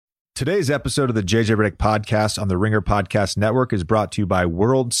Today's episode of the JJ Redick podcast on the Ringer Podcast Network is brought to you by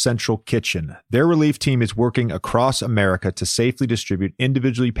World Central Kitchen. Their relief team is working across America to safely distribute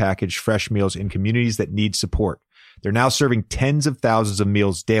individually packaged fresh meals in communities that need support. They're now serving tens of thousands of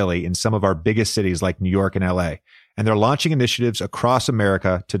meals daily in some of our biggest cities like New York and LA. And they're launching initiatives across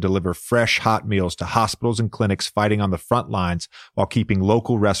America to deliver fresh, hot meals to hospitals and clinics fighting on the front lines while keeping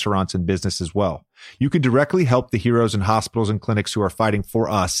local restaurants in business as well. You can directly help the heroes in hospitals and clinics who are fighting for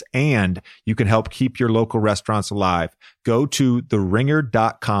us, and you can help keep your local restaurants alive. Go to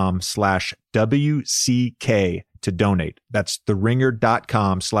theringer.com/WCK to donate. That's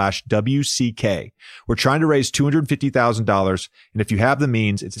theringer.com/WCK. We're trying to raise $250,000. And if you have the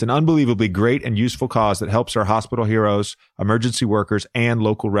means, it's an unbelievably great and useful cause that helps our hospital heroes, emergency workers, and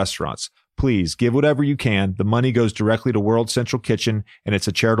local restaurants. Please give whatever you can. The money goes directly to World Central Kitchen, and it's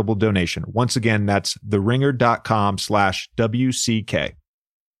a charitable donation. Once again, that's theringer.com/WCK.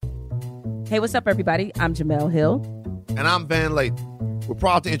 Hey, what's up, everybody? I'm Jamel Hill. And I'm Van Layton. We're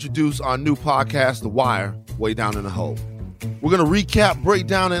proud to introduce our new podcast, The Wire, Way Down in the Hole. We're going to recap, break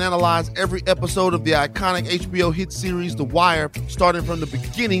down, and analyze every episode of the iconic HBO hit series, The Wire, starting from the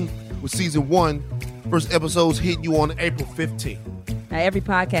beginning with season 1. First episodes hit you on April 15th. Now, every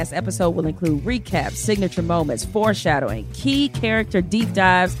podcast episode will include recaps, signature moments, foreshadowing, key character deep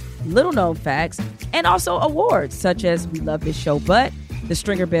dives, little-known facts, and also awards such as We Love This Show But, the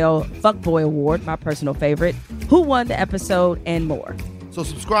Stringer Bell Fuckboy Award, my personal favorite, Who Won the Episode, and more. So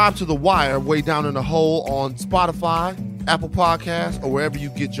subscribe to The Wire, Way Down in the Hole on Spotify, Apple Podcasts, or wherever you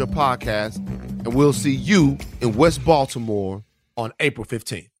get your podcasts. And we'll see you in West Baltimore on April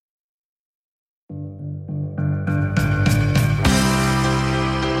 15th.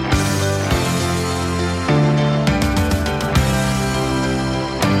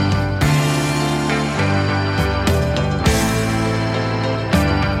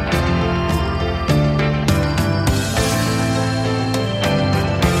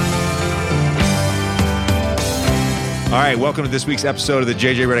 All right, welcome to this week's episode of the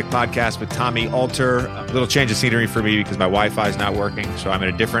JJ Redick podcast with Tommy Alter. A little change of scenery for me because my Wi-Fi is not working, so I'm in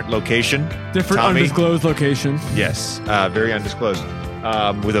a different location. Different Tommy, undisclosed location. Yes, very undisclosed.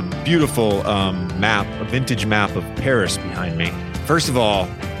 With a beautiful map, a vintage map of Paris behind me. First of all,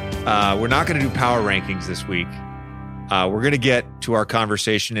 we're not going to do power rankings this week. We're going to get to our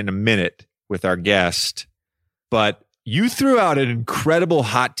conversation in a minute with our guest, but you threw out an incredible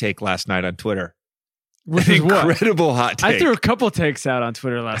hot take last night on Twitter. Which is what? Incredible hot take. I threw a couple takes out on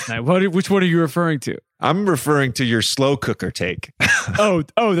Twitter last night. Which one are you referring to? I'm referring to your slow cooker take. oh,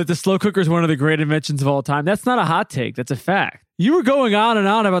 that the slow cooker is one of the great inventions of all time. That's not a hot take. That's a fact. You were going on and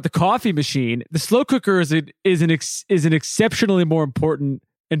on about the coffee machine. The slow cooker is an exceptionally more important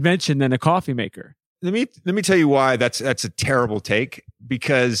invention than a coffee maker. Let me tell you why that's a terrible take,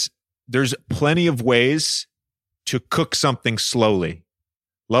 because there's plenty of ways to cook something slowly,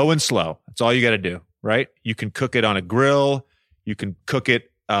 low and slow. That's all you got to do. Right? You can cook it on a grill. You can cook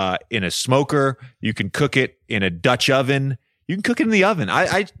it in a smoker. You can cook it in a Dutch oven. You can cook it in the oven.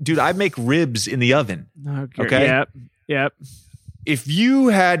 I make ribs in the oven. Okay. Yep. If you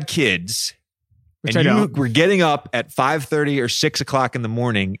had kids Which and I you don't. were getting up at 5:30 or 6 o'clock in the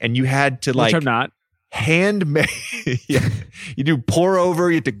morning and you had to Which I'm not. handmade, yeah, you do pour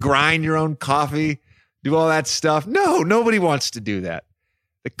over, you have to grind your own coffee, do all that stuff. No, nobody wants to do that.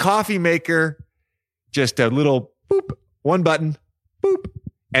 The coffee maker, just a little boop, one button, boop.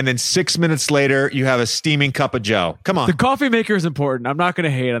 And then 6 minutes later, you have a steaming cup of Joe. Come on. The coffee maker is important. I'm not going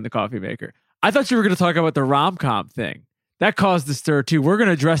to hate on the coffee maker. I thought you were going to talk about the rom-com thing. That caused the stir too. We're going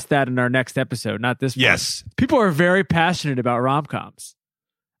to address that in our next episode, not this one. Yes. People are very passionate about rom-coms.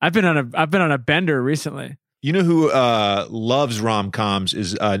 I've been on a bender recently. You know who loves rom-coms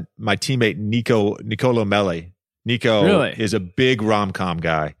is my teammate Nicolo Melli. Nico Really? is a big rom-com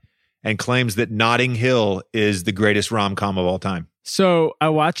guy and claims that Notting Hill is the greatest rom-com of all time. So I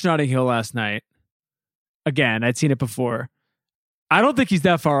watched Notting Hill last night. Again, I'd seen it before. I don't think he's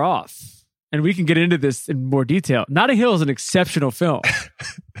that far off. And we can get into this in more detail. Notting Hill is an exceptional film.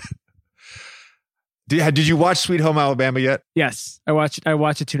 Did you watch Sweet Home Alabama yet? Yes. I watched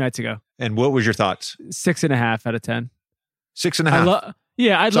it 2 nights ago. And what was your thoughts? 6.5 out of 10. 6.5.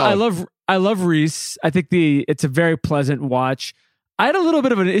 I love Reese. I think it's a very pleasant watch. I had a little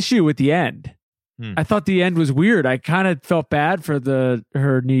bit of an issue with the end. I thought the end was weird. I kind of felt bad for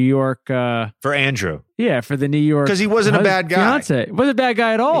her New York for Andrew. Yeah, for the New York, because he wasn't a bad guy. Fiance. He wasn't a bad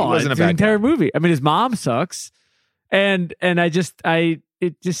guy at all. He wasn't a bad the entire guy. movie. I mean, his mom sucks, and it just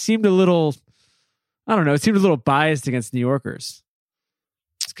seemed a little. I don't know. It seemed a little biased against New Yorkers.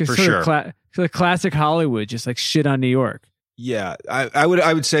 For sure. Classic Hollywood, just like shit on New York. Yeah, I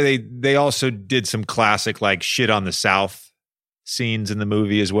would say they also did some classic like shit on the South scenes in the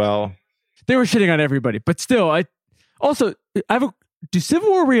movie as well. They were shitting on everybody, but still, do Civil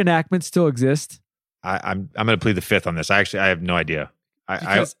War reenactments still exist? I'm going to plead the fifth on this. I have no idea.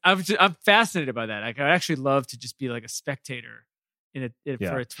 I'm fascinated by that. I'd actually love to just be like a spectator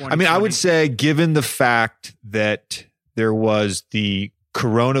for a 20. I mean, I would say, given the fact that there was the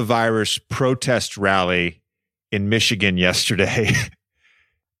coronavirus protest rally in Michigan yesterday,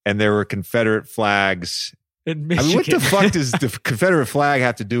 and there were Confederate flags in Michigan. I mean, what the fuck does the Confederate flag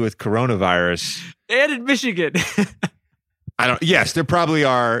have to do with coronavirus? And in Michigan. Yes, there probably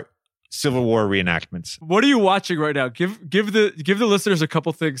are Civil War reenactments. What are you watching right now? Give the listeners a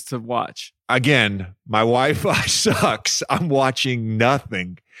couple things to watch. Again, my Wi-Fi sucks. I'm watching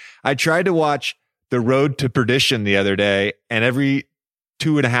nothing. I tried to watch The Road to Perdition the other day, and every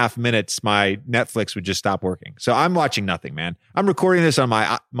 2.5 minutes, my Netflix would just stop working. So I'm watching nothing, man. I'm recording this on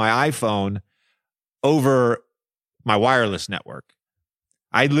my iPhone over my wireless network.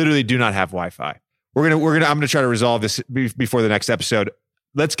 I literally do not have Wi-Fi. I'm gonna try to resolve this before the next episode.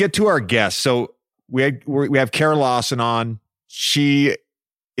 Let's get to our guests. So we have Kara Lawson on. She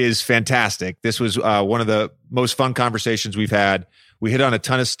is fantastic. This was one of the most fun conversations we've had. We hit on a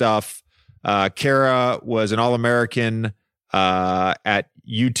ton of stuff. Kara was an All-American at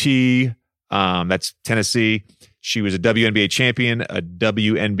UT. That's Tennessee. She was a WNBA champion, a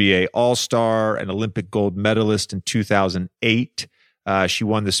WNBA All-Star, an Olympic gold medalist in 2008. She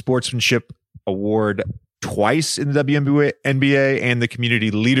won the Sportsmanship Award twice in the WNBA and the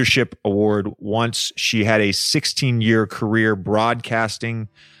Community Leadership Award once. She had a 16-year career broadcasting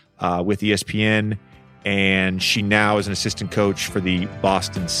with ESPN, and she now is an assistant coach for the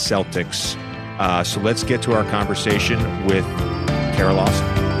Boston Celtics. So let's get to our conversation with Kara Lawson.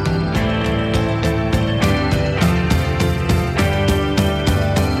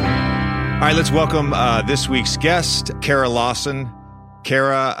 All right, let's welcome this week's guest, Kara Lawson.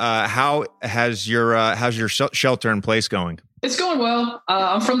 Kara, how has your shelter in place going? It's going well.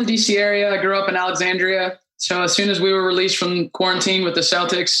 I'm from the DC area. I grew up in Alexandria. So as soon as we were released from quarantine with the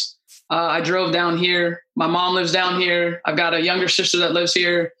Celtics, I drove down here. My mom lives down here. I've got a younger sister that lives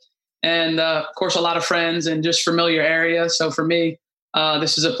here. And of course, a lot of friends and just familiar area. So for me,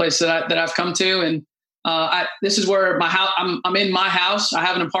 this is a place that I've come to. And this is where my house, I'm in my house. I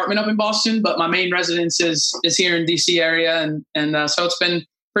have an apartment up in Boston, but my main residence is here in DC area. And so it's been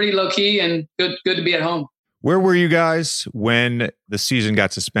pretty low key and good to be at home. Where were you guys when the season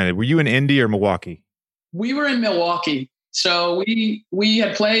got suspended? Were you in Indy or Milwaukee? We were in Milwaukee. So we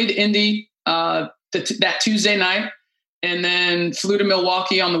had played Indy that Tuesday night and then flew to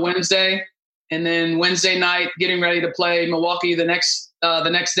Milwaukee on the Wednesday. And then Wednesday night, getting ready to play Milwaukee the next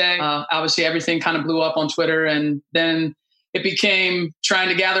day. Obviously, everything kind of blew up on Twitter. And then it became trying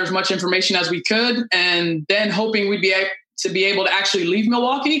to gather as much information as we could. And then hoping we'd be able to actually leave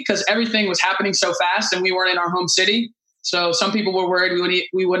Milwaukee because everything was happening so fast and we weren't in our home city. So some people were worried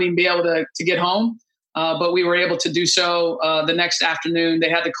we wouldn't even be able to get home. But we were able to do so the next afternoon. They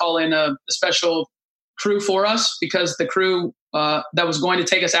had to call in a special crew for us because the crew that was going to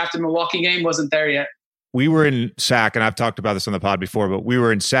take us after the Milwaukee game wasn't there yet. We were in SAC, and I've talked about this on the pod before, but we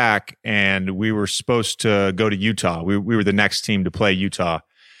were in SAC and we were supposed to go to Utah. We were the next team to play Utah.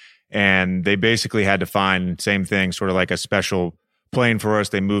 And they basically had to find same thing, sort of like a special plane for us.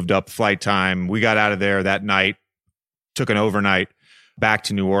 They moved up flight time. We got out of there that night, took an overnight back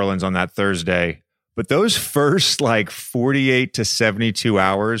to New Orleans on that Thursday. But those first like 48 to 72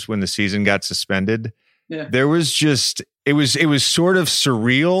 hours when the season got suspended, there was just, it was sort of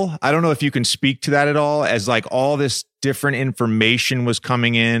surreal. I don't know if you can speak to that at all, as like all this different information was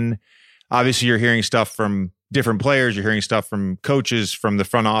coming in. Obviously, you're hearing stuff from different players. You're hearing stuff from coaches, from the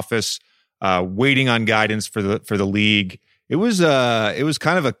front office, waiting on guidance for the league. It was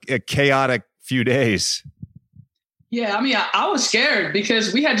kind of a chaotic few days. Yeah, I mean, I was scared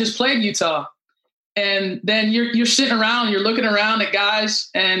because we had just played Utah. And then you're sitting around, you're looking around at guys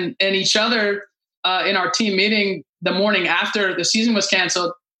and each other in our team meeting the morning after the season was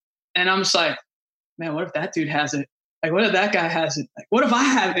canceled. And I'm just like, man, what if that dude has it? Like, what if that guy has it? Like, what if I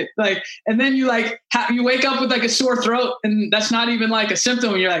have it? Like, and then you like, you wake up with like a sore throat and that's not even like a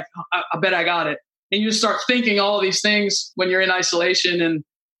symptom. And you're like, I bet I got it. And you just start thinking all of these things when you're in isolation. And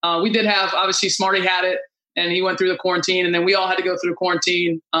we did have, obviously Smarty had it. And he went through the quarantine, and then we all had to go through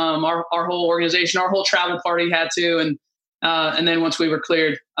quarantine. Our whole organization, our whole travel party had to, and then once we were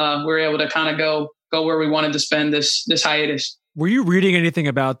cleared, we were able to kind of go where we wanted to spend this hiatus. Were you reading anything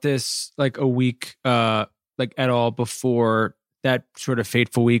about this like a week, like at all before that sort of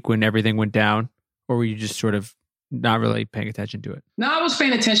fateful week when everything went down, or were you just sort of not really paying attention to it? No, I was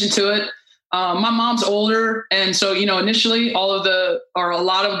paying attention to it. My mom's older, and so initially, a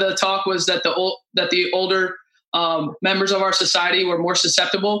lot of the talk was that the older members of our society were more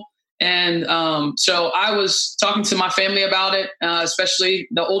susceptible, and so I was talking to my family about it, especially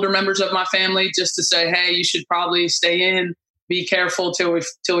the older members of my family, just to say, hey, you should probably stay in, be careful till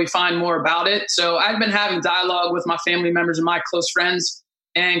we find more about it. So I've been having dialogue with my family members and my close friends,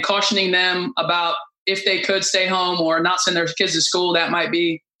 and cautioning them about if they could stay home or not send their kids to school. That might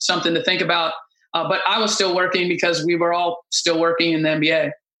be something to think about. But I was still working because we were all still working in the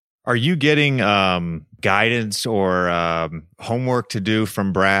NBA. Are you getting guidance or homework to do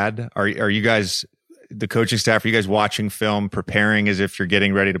from Brad? Are you guys, the coaching staff, are you guys watching film, preparing as if you're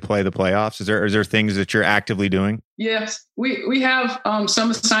getting ready to play the playoffs? Is there things that you're actively doing? Yes, we have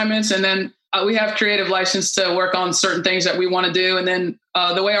some assignments, and then we have creative license to work on certain things that we want to do. And then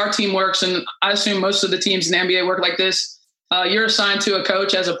the way our team works, and I assume most of the teams in the NBA work like this, you're assigned to a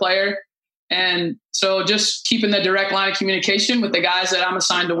coach as a player. And so just keeping the direct line of communication with the guys that I'm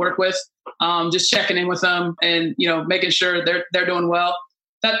assigned to work with, just checking in with them and, making sure they're doing well.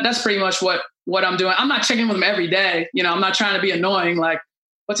 That's pretty much what I'm doing. I'm not checking with them every day. I'm not trying to be annoying. Like,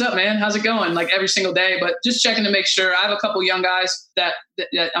 what's up, man? How's it going? Like every single day, but just checking to make sure. I have a couple young guys that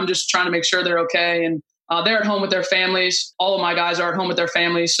I'm just trying to make sure they're okay. And they're at home with their families. All of my guys are at home with their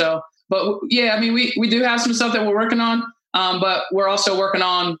families. So, but yeah, I mean, we do have some stuff that we're working on, but we're also working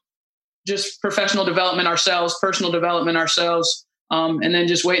on just professional development ourselves, personal development ourselves, and then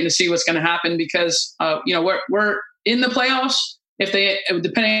just waiting to see what's going to happen because, we're in the playoffs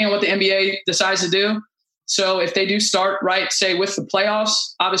depending on what the NBA decides to do. So if they do start right, say with the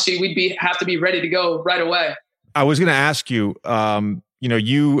playoffs, obviously we'd have to be ready to go right away. I was going to ask you,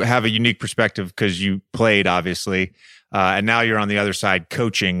 you have a unique perspective because you played obviously, and now you're on the other side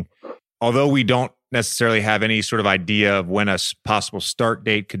coaching. Although we don't necessarily have any sort of idea of when a possible start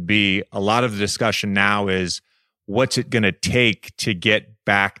date could be, a lot of the discussion now is what's it going to take to get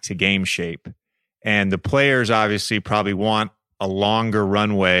back to game shape? And the players obviously probably want a longer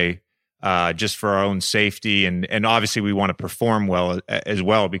runway just for our own safety. And obviously we want to perform well as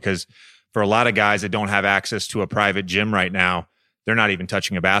well, because for a lot of guys that don't have access to a private gym right now, they're not even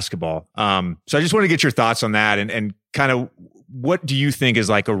touching a basketball. So I just want to get your thoughts on that and kind of what do you think is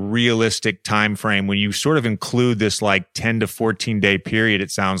like a realistic time frame when you sort of include this like 10 to 14 day period,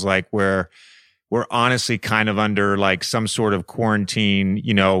 it sounds like, where we're honestly kind of under like some sort of quarantine,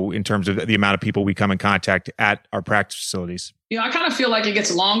 in terms of the amount of people we come in contact at our practice facilities? I kind of feel like it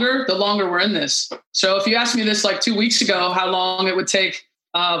gets longer the longer we're in this. So if you asked me this like 2 weeks ago, how long it would take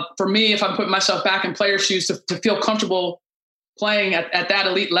for me, if I'm putting myself back in player shoes to feel comfortable playing at that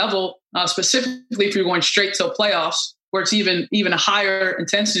elite level, specifically if you're going straight to playoffs, where it's even a higher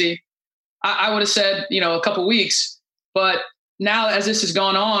intensity, I would have said, a couple weeks. But now as this has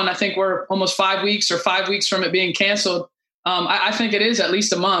gone on, I think we're almost 5 weeks or 5 weeks from it being canceled. I think it is at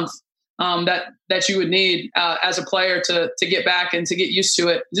least a month that you would need as a player to get back and to get used to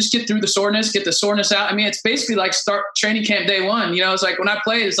it. Just get through the soreness, get the soreness out. I mean, it's basically like start training camp day one. It's like when I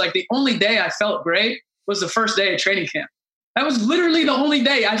played, it's like the only day I felt great was the first day of training camp. That was literally the only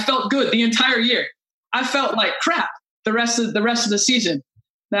day I felt good the entire year. I felt like crap the rest of the season.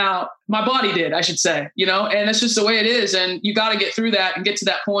 Now, my body did, I should say, and it's just the way it is. And you got to get through that and get to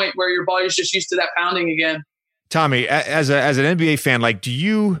that point where your body's just used to that pounding again. Tommy, as an NBA fan, like, do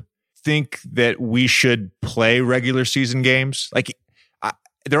you think that we should play regular season games? Like,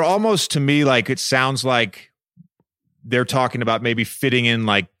 they're almost, to me, like, it sounds like they're talking about maybe fitting in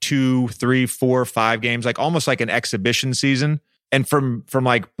like 2, 3, 4, 5 games, like almost like an exhibition season. And from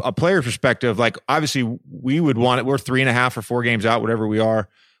like a player perspective, like obviously we would want it. We're 3.5 or 4 games out, whatever we are.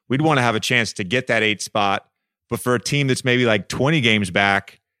 We'd want to have a chance to get that 8 spot. But for a team that's maybe like 20 games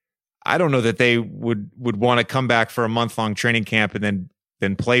back, I don't know that they would want to come back for a month-long training camp and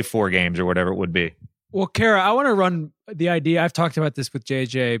then play 4 games or whatever it would be. Well, Kara, I want to run the idea. I've talked about this with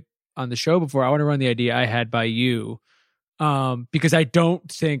JJ on the show before. I want to run the idea I had by you because I don't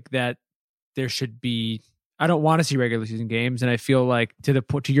think that there should be. I don't want to see regular season games, and I feel like to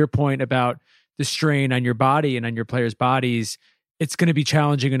your point about the strain on your body and on your players' bodies, it's going to be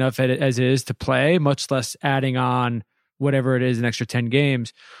challenging enough as it is to play, much less adding on whatever it is, an extra 10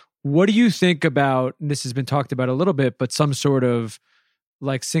 games. What do you think about, and this has been talked about a little bit, but some sort of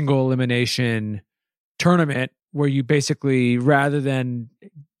like single elimination tournament where you basically, rather than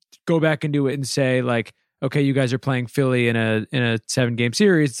go back and do it and say like, okay, you guys are playing Philly in a 7-game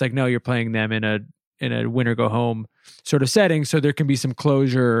series. It's like, no, you're playing them in a win or go home sort of setting. So there can be some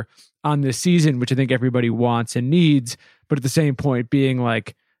closure on this season, which I think everybody wants and needs. But at the same point being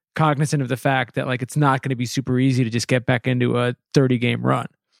like, cognizant of the fact that like it's not going to be super easy to just get back into a 30-game run.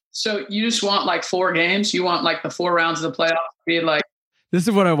 So you just want like 4 games? You want like the 4 rounds of the playoffs to be like... This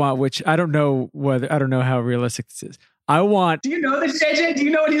is what I want, which I don't know how realistic this is. I want... Do you know this, JJ? Do you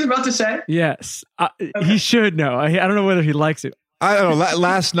know what he's about to say? Yes. Okay. He should know. I don't know whether he likes it. I don't know.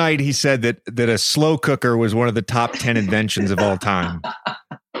 Last night he said that a slow cooker was one of the top 10 inventions of all time.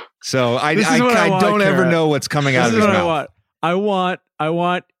 So I don't ever know what's coming out of his mouth. I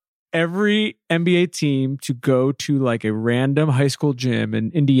want every NBA team to go to like a random high school gym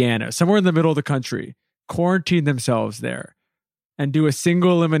in Indiana, somewhere in the middle of the country, quarantine themselves there, and do a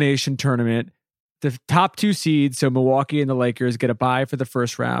single elimination tournament. The top 2 seeds, so Milwaukee and the Lakers, get a bye for the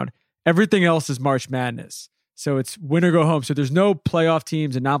first round. Everything else is March Madness. So it's win or go home. So there's no playoff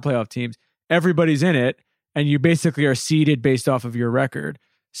teams and non-playoff teams. Everybody's in it, and you basically are seeded based off of your record.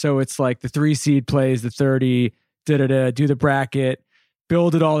 So it's like the 3 seed plays the 30, do the bracket,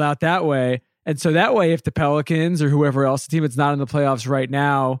 build it all out that way. And so that way, if the Pelicans or whoever else, the team that's not in the playoffs right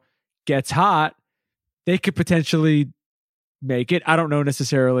now, gets hot, they could potentially make it. I don't know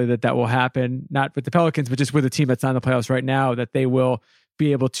necessarily that will happen, not with the Pelicans, but just with a team that's not in the playoffs right now, that they will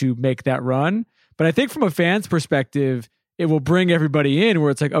be able to make that run. But I think from a fan's perspective, it will bring everybody in where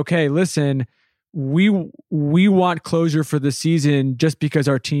it's like, okay, listen, we want closure for the season just because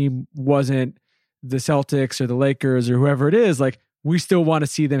our team wasn't the Celtics or the Lakers or whoever it is. Like, we still want to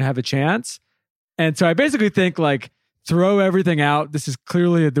see them have a chance. And so I basically think like, throw everything out. This is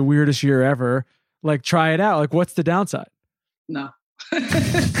clearly the weirdest year ever. Like, try it out. Like, what's the downside? No.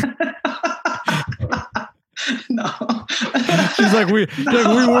 No. She's like, we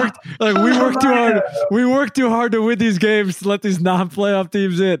worked too hard to win these games to let these non-playoff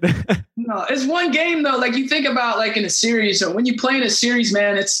teams in. No, it's one game though. Like, you think about like in a series, or when you play in a series,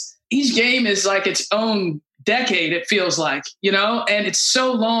 man, it's each game is like its own decade. It feels like, and it's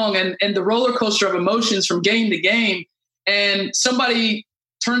so long, and the roller coaster of emotions from game to game, and somebody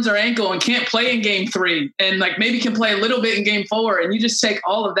turns their ankle and can't play in game 3 and like maybe can play a little bit in game 4, and you just take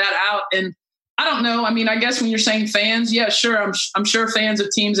all of that out. And I don't know. I mean, I guess when you're saying fans, yeah, sure. I'm sure fans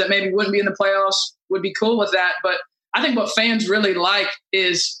of teams that maybe wouldn't be in the playoffs would be cool with that. But I think what fans really like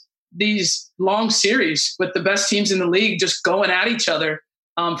is these long series with the best teams in the league just going at each other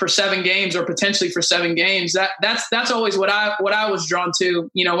for 7 games or potentially for 7 games. That's always what I was drawn to.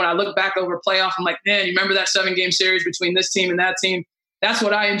 When I look back over a playoff, I'm like, man, you remember that 7-game series between this team and that team? That's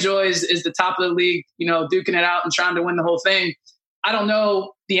what I enjoy is the top of the league, duking it out and trying to win the whole thing. I don't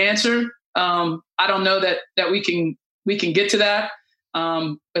know the answer. I don't know that we can get to that,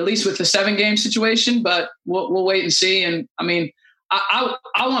 at least with the 7-game situation, but we'll wait and see. And I mean, I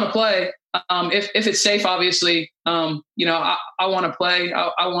want to play, if it's safe, obviously, I want to play.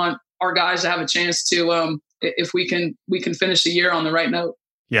 I want our guys to have a chance to, if we can finish the year on the right note.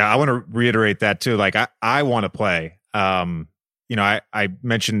 Yeah. I want to reiterate that too. Like I want to play. I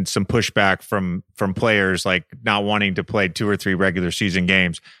mentioned some pushback from players, like not wanting to play 2 or 3 regular season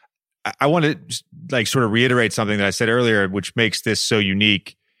games. I want to like sort of reiterate something that I said earlier, which makes this so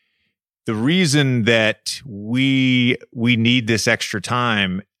unique. The reason that we need this extra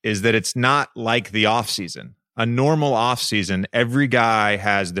time is that it's not like the off season. A normal off season, every guy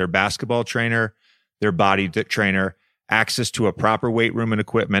has their basketball trainer, their body trainer, access to a proper weight room and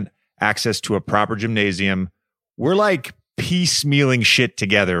equipment, access to a proper gymnasium. We're like piecemealing shit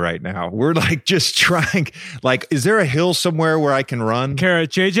together right now. We're like just trying, like, is there a hill somewhere where I can run? Kara,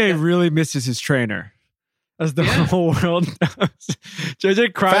 JJ really misses his trainer, as the whole world knows.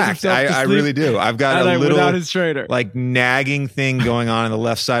 JJ cries himself to sleep. I really do. I've got a little without his trainer, like nagging thing going on the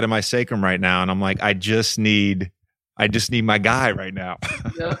left side of my sacrum right now, and I'm like, I just need my guy right now.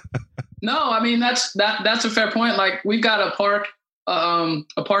 Yeah. No, I mean that's a fair point. Like, we've got a park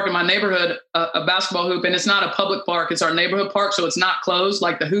in my neighborhood, a basketball hoop, and it's not a public park. It's our neighborhood park. So it's not closed.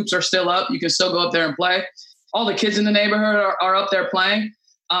 Like, the hoops are still up. You can still go up there and play. All the kids in the neighborhood are up there playing.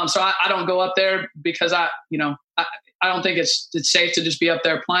 So I don't go up there because I don't think it's safe to just be up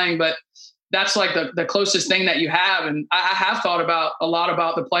there playing, but that's like the closest thing that you have. And I have thought a lot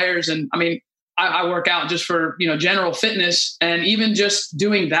about the players. And I mean, I work out just for, general fitness, and even just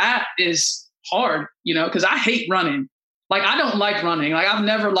doing that is hard, cause I hate running. Like, I don't like running. Like, I've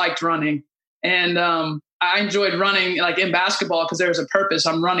never liked running. And I enjoyed running, like, in basketball, because there's a purpose.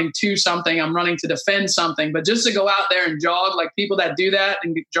 I'm running to something. I'm running to defend something. But just to go out there and jog, like people that do that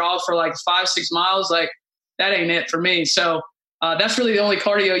and jog for like 5-6 miles, like, that ain't it for me. So that's really the only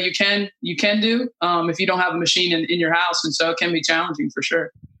cardio you can do if you don't have a machine in your house. And so it can be challenging for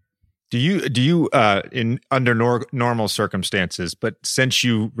sure. Do you in under normal circumstances, but since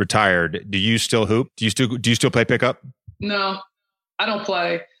you retired, do you still hoop? Do you still play pickup? No, I don't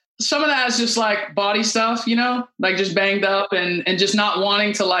play. some of that is just like body stuff, like just banged up and just not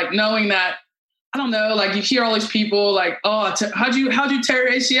wanting to, like, knowing that, I don't know, like you hear all these people like, oh, how'd you tear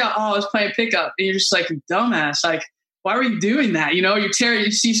your ACL? Oh, I was playing pickup. And you're just like, dumbass. Like, why were you doing that?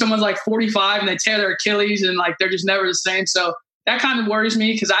 You see someone's like 45 and they tear their Achilles and like, they're just never the same. So that kind of worries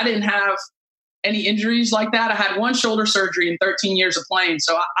me because I didn't have any injuries like that. I had one shoulder surgery in 13 years of playing.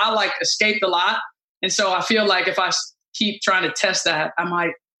 So I like escaped a lot. And so I feel like if I keep trying to test that, I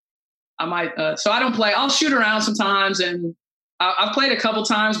might, so I don't play. I'll shoot around sometimes, and I've played a couple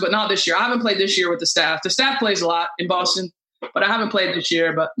times, but not this year. I haven't played this year with the staff. The staff plays a lot in Boston, but I haven't played this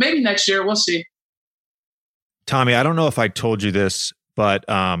year, but maybe next year. We'll see. Tommy, I don't know if I told you this, but,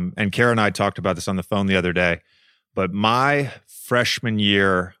 and Kara and I talked about this on the phone the other day, but my freshman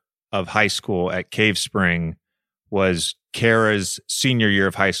year of high school at Cave Spring was Kara's senior year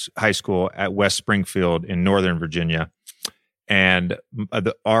of high school at West Springfield in Northern Virginia. And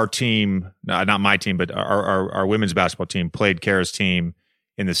our team, not my team, but our women's basketball team played Kara's team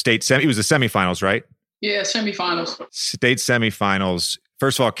in the state it was the semifinals, right? Yeah, semifinals. State semifinals.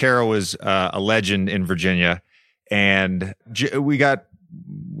 First of all, Kara was a legend in Virginia, and we got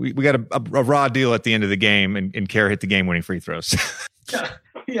a raw deal at the end of the game, and Kara hit the game-winning free throws.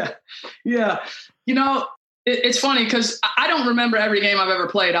 Yeah. It's funny because I don't remember every game I've ever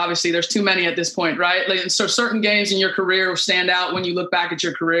played. Obviously, there's too many at this point, right? Like, so certain games in your career stand out when you look back at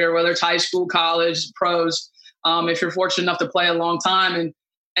your career, whether it's high school, college, pros, if you're fortunate enough to play a long time.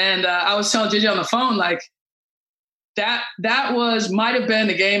 And I was telling JJ on the phone, like, that might have been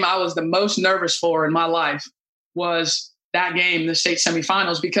the game I was the most nervous for in my life, was that game, the state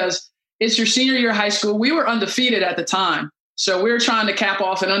semifinals, because it's your senior year of high school. We were undefeated at the time. So we were trying to cap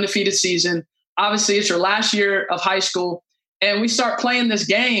off an undefeated season. Obviously, it's your last year of high school, and we start playing this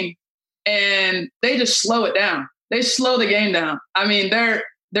game, and they just slow it down. They slow the game down. I mean,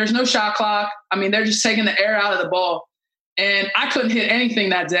 there's no shot clock. I mean, they're just taking the air out of the ball, and I couldn't hit anything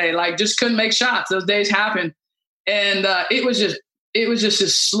that day. Like, just couldn't make shots. Those days happen, and it was just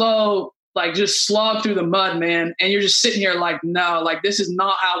this slow, like, just slog through the mud, man. And you're just sitting here like, no, like, this is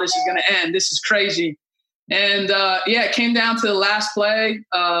not how this is going to end. This is crazy. And it came down to the last play.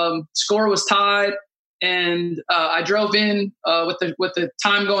 Score was tied, and I drove in with the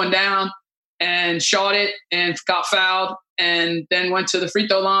time going down and shot it and got fouled, and then went to the free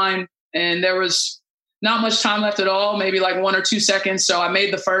throw line. And there was not much time left at all, maybe like 1 or 2 seconds. So I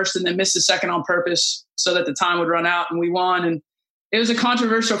made the first and then missed the second on purpose so that the time would run out, and we won. And it was a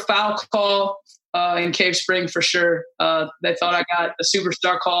controversial foul call in Cave Spring for sure. They thought I got a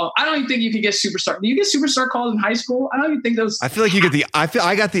superstar call. I don't even think you could get superstar. Do you get superstar calls in high school? I don't even think those. I feel like you get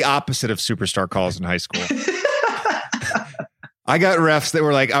I got the opposite of superstar calls in high school. I got refs that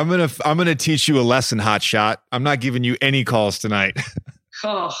were like, I'm gonna teach you a lesson, hot shot. I'm not giving you any calls tonight.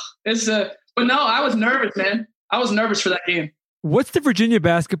 But no, I was nervous, man. I was nervous for that game. What's the Virginia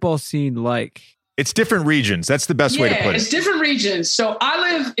basketball scene like? It's different regions. That's the best way to put it. It's different regions. So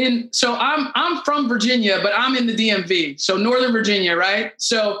I'm from Virginia, but I'm in the DMV. So Northern Virginia, right?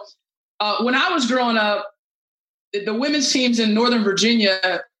 So when I was growing up, the women's teams in Northern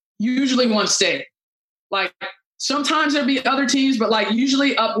Virginia usually won state. Like, sometimes there'd be other teams, but like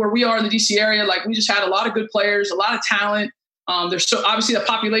usually up where we are in the DC area, like, we just had a lot of good players, a lot of talent. There's so obviously the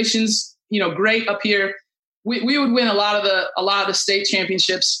population's, great up here. We would win a lot of the state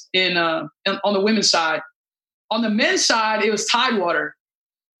championships on the women's side. On the men's side, it was Tidewater.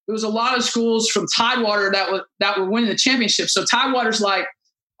 There was a lot of schools from Tidewater that were winning the championship. So Tidewater's like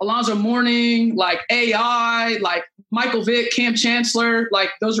Alonzo Mourning, like AI, like Michael Vick, Cam Chancellor,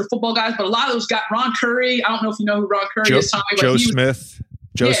 like those are football guys. But a lot of those got Ron Curry. I don't know if you know who Ron Curry is, Tommy. Joe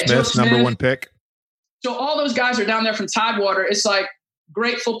Smith, number one pick. So all those guys are down there from Tidewater. It's like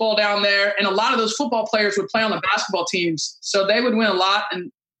great football down there. And a lot of those football players would play on the basketball teams. So they would win a lot,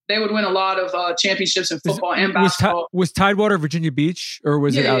 and they would win a lot of championships in football and basketball. Was Tidewater Virginia Beach, or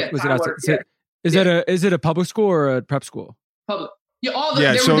was it out? Was Tidewater, it outside? Is it a public school or a prep school? Public. Yeah,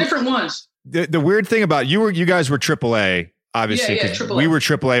 there were different ones. The weird thing about you guys were AAA, obviously. AAA. We were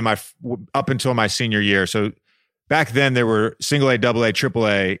AAA up until my senior year. So back then there were single A, double A,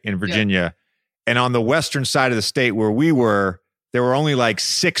 AAA in Virginia. And on the western side of the state where we were, there were only like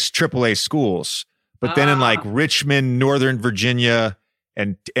 6 AAA schools. But then in like Richmond, Northern Virginia,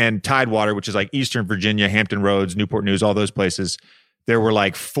 and Tidewater, which is like Eastern Virginia, Hampton Roads, Newport News, all those places, there were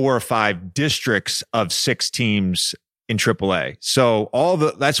like 4 or 5 districts of 6 teams in AAA. So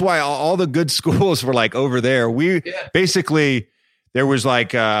that's why all the good schools were like over there. Basically, there was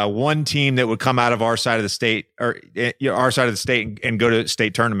like one team that would come out of our side of the state, or our side of the state, and go to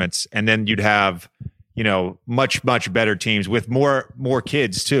state tournaments. And then you'd have much, much better teams with more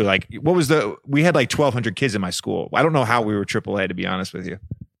kids too. Like we had like 1,200 kids in my school. I don't know how we were AAA, to be honest with you.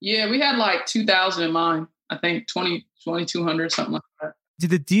 Yeah, we had like 2,000 in mine. I think 2,200, something like that.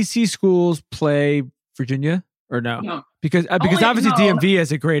 Did the DC schools play Virginia or no? No. Because obviously DMV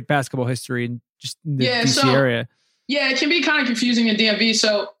has a great basketball history in just in the DC area. Yeah, it can be kind of confusing in DMV.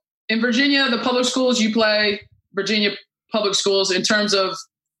 So in Virginia, the public schools, you play Virginia public schools in terms of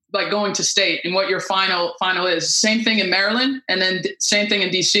like going to state and what your final is. Same thing in Maryland, and then same thing in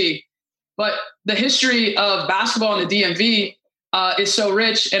DC. But the history of basketball in the DMV is so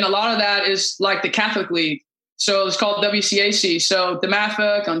rich, and a lot of that is like the Catholic League. So it's called WCAC. So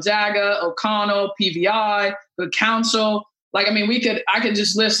DeMatha, Gonzaga, O'Connell, PVI, the Council. Like, I mean, I could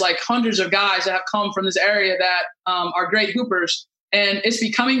just list like hundreds of guys that have come from this area that are great hoopers. And it's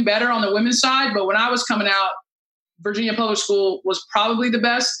becoming better on the women's side. But when I was coming out, Virginia Public School was probably the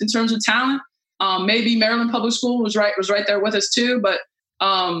best in terms of talent. Maybe Maryland Public School was right there with us too. But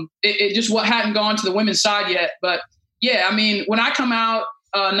it just hadn't gone to the women's side yet. But yeah, I mean, when I come out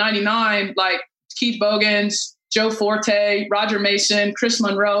 99, like Keith Bogans, Joe Forte, Roger Mason, Chris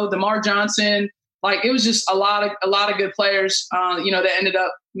Monroe, DeMar Johnson, like it was just a lot of good players, that ended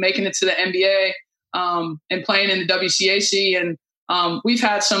up making it to the NBA and playing in the WCAC. And we've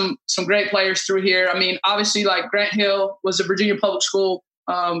had some great players through here. I mean, obviously, like Grant Hill was a Virginia Public School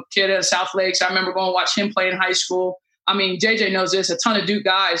kid at South Lakes. I remember going to watch him play in high school. I mean, JJ knows this, a ton of Duke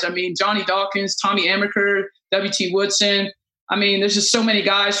guys. I mean, Johnny Dawkins, Tommy Amaker, W.T. Woodson. I mean, there's just so many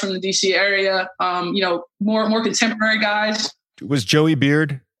guys from the D.C. area, more contemporary guys. Was Joey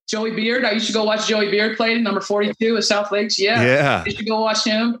Beard? Joey Beard. I used to go watch Joey Beard play number 42 at South Lakes. Yeah. I used to go watch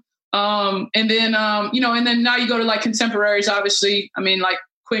him. And then now you go to like contemporaries, obviously. I mean, like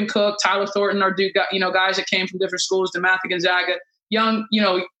Quinn Cook, Tyler Thornton are Duke, guys that came from different schools, DeMatha, Gonzaga. Young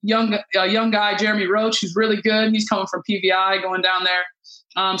guy, Jeremy Roach, who's really good. He's coming from PVI going down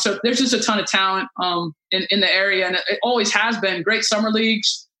there. So there's just a ton of talent in the area. And it always has been great summer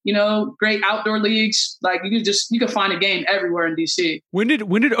leagues, great outdoor leagues. Like you could find a game everywhere in DC. When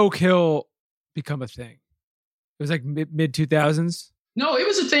did Oak Hill become a thing? It was like mid 2000s. No, it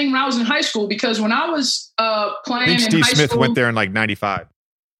was a thing when I was in high school, because when I was playing I think Steve Smith went there in like 95.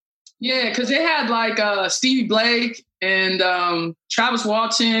 Yeah, because they had like Stevie Blake and Travis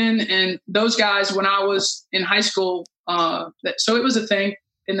Watson and those guys when I was in high school. So it was a thing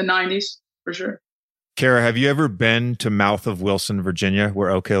in the 90s for sure. Kara, have you ever been to Mouth of Wilson, Virginia, where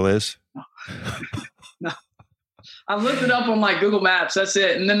Oak Hill is? No. I looked it up on like Google Maps. That's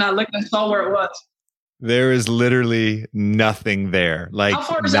it. And then I looked and saw where it was. There is literally nothing there. Like, how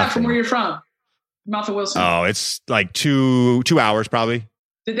far is that from where you're from? Mouth of Wilson. Oh, it's like 2 hours probably.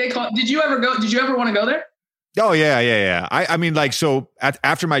 Did you ever go? Did you ever want to go there? Oh yeah. I mean, like, so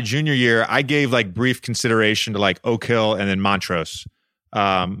after my junior year, I gave like brief consideration to like Oak Hill and then Montrose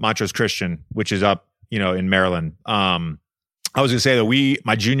Christian, which is up, in Maryland. I was gonna say that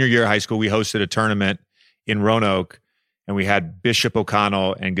my junior year of high school, we hosted a tournament in Roanoke, and we had Bishop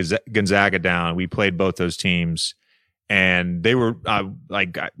O'Connell and Gonzaga down. We played both those teams, and they were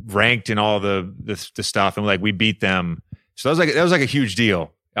like ranked in all the stuff, and like we beat them. So that was like a huge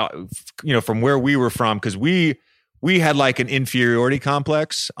deal, from where we were from, because we had like an inferiority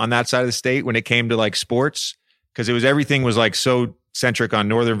complex on that side of the state when it came to like sports, because everything was like so centric on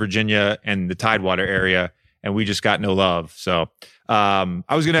Northern Virginia and the Tidewater area, and we just got no love. So I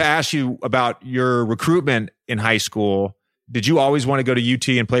was going to ask you about your recruitment in high school. Did you always want to go to UT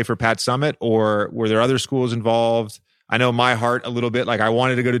and play for Pat Summitt, or were there other schools involved? I know my heart a little bit, like I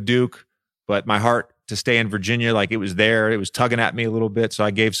wanted to go to Duke, but my heart to stay in Virginia, like it was there. It was tugging at me a little bit. So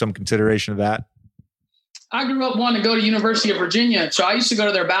I gave some consideration to that. I grew up wanting to go to University of Virginia. So I used to go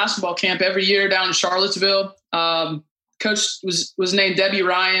to their basketball camp every year down in Charlottesville. Coach was named Debbie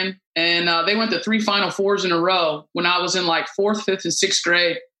Ryan, and they went to 3 Final Fours in a row when I was in like 4th, 5th, and 6th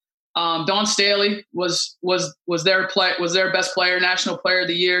grade. Dawn Staley was their best player, National Player of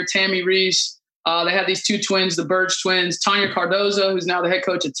the Year. Tammy Reese. They had these 2 twins, the Burge twins, Tanya Cardozo, who's now the head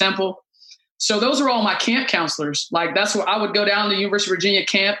coach at Temple. So those are all my camp counselors. Like that's where I would go down to the University of Virginia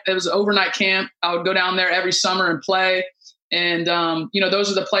camp. It was an overnight camp. I would go down there every summer and play. And,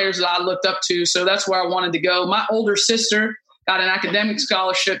 those are the players that I looked up to. So that's where I wanted to go. My older sister got an academic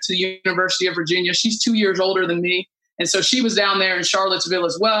scholarship to the University of Virginia. She's 2 years older than me. And so she was down there in Charlottesville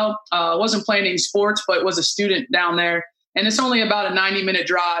as well. Wasn't playing any sports, but was a student down there. And it's only about a 90-minute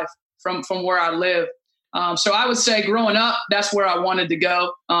drive from where I live. So I would say growing up, that's where I wanted to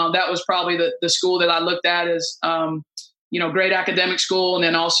go. That was probably the school that I looked at as, great academic school, and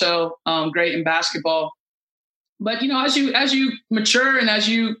then also great in basketball. But, as you mature and as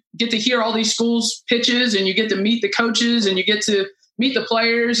you get to hear all these schools pitches and you get to meet the coaches and you get to meet the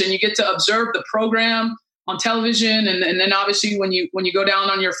players and you get to observe the program on television. And then obviously when you go down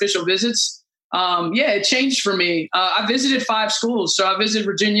on your official visits, it changed for me. I visited 5 schools. So I visited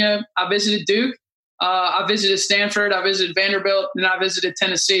Virginia, I visited Duke, I visited Stanford, I visited Vanderbilt, and I visited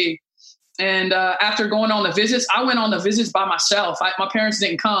Tennessee. And after going on the visits, I went on the visits by myself. My parents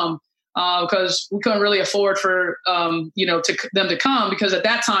didn't come because we couldn't really afford for them to come, because at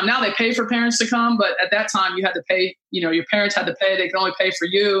that time, now they pay for parents to come, but at that time you had to pay. Your parents had to pay; they could only pay for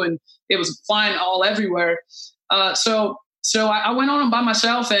you, and it was flying all everywhere. So I went on them by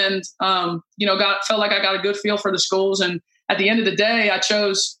myself, and felt like I got a good feel for the schools. And at the end of the day, I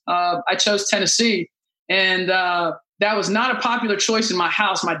chose Tennessee, and that was not a popular choice in my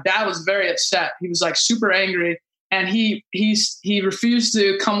house. My dad was very upset. He was like super angry. And he refused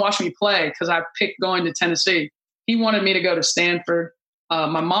to come watch me play because I picked going to Tennessee. He wanted me to go to Stanford.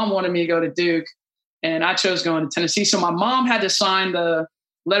 My mom wanted me to go to Duke, and I chose going to Tennessee. So my mom had to sign the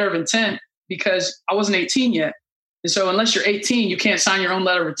letter of intent because I wasn't 18 yet. And so unless you're 18, you can't sign your own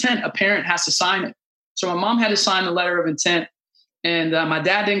letter of intent. A parent has to sign it. So my mom had to sign the letter of intent. And my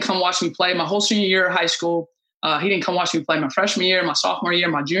dad didn't come watch me play my whole senior year of high school. He didn't come watch me play my freshman year, my sophomore year,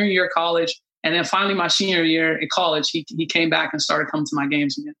 my junior year of college. And then finally, my senior year in college, he came back and started coming to my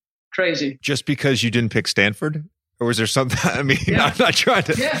games again. Crazy. Just because you didn't pick Stanford, or was there something? I mean, yeah. I'm not trying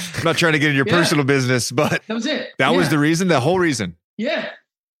to get in your personal business, but that was it. That was the reason, the whole reason. Yeah,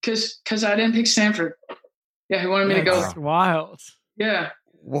 because I didn't pick Stanford. Yeah, he wanted me to go. That's wild. Yeah.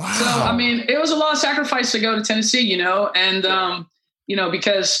 Wow. So I mean, it was a lot of sacrifice to go to Tennessee, and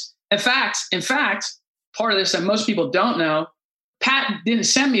because in fact, part of this that most people don't know, Pat didn't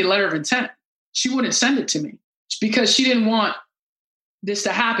send me a letter of intent. She wouldn't send it to me because she didn't want this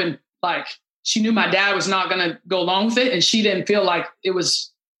to happen. Like, she knew my dad was not going to go along with it, and she didn't feel like it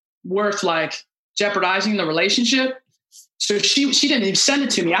was worth like jeopardizing the relationship. So she didn't even send it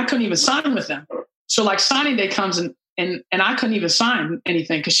to me. I couldn't even sign with them. So like signing day comes and I couldn't even sign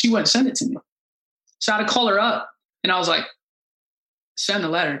anything because she wouldn't send it to me. So I had to call her up, and I was like, send the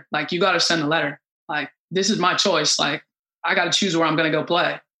letter. Like, you got to send the letter. Like, this is my choice. Like, I got to choose where I'm going to go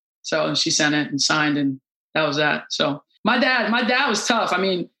play. So she sent it and signed, and that was that. So my dad was tough. I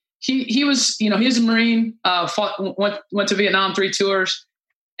mean, he was, he was a Marine, went to Vietnam 3 tours,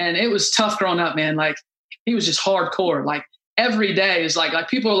 and it was tough growing up, man. Like, he was just hardcore. Like, every day is like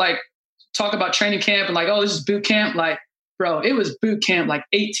people like talk about training camp and like, oh, this is boot camp. Like, bro, it was boot camp like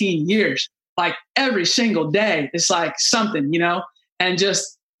 18 years. Like, every single day it's like something, and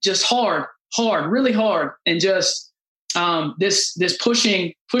just hard, really hard, and just this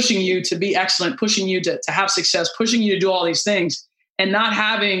pushing you to be excellent, pushing you to have success, pushing you to do all these things, and not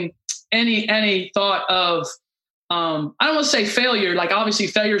having any thought of I don't want to say failure. Like, obviously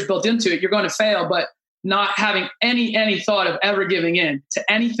failure is built into it. You're going to fail, but not having any thought of ever giving in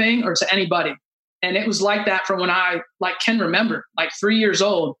to anything or to anybody. And it was like that from when I can remember, like 3 years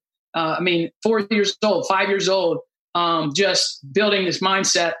old. 4 years old, 5 years old, just building this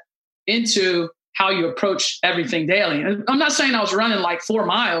mindset into how you approach everything daily. And I'm not saying I was running like 4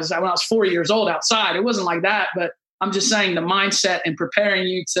 miles when I was 4 years old outside. It wasn't like that, but I'm just saying the mindset and preparing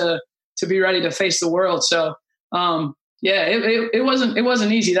you to be ready to face the world. So, it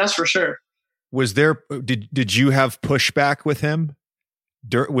wasn't easy. That's for sure. Was there, did you have pushback with him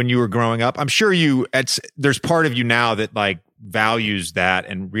when you were growing up? I'm sure there's part of you now that like values that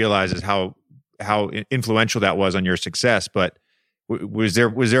and realizes how influential that was on your success, but was there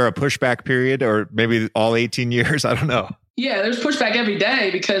a pushback period, or maybe all 18 years? I don't know. Yeah, there's pushback every day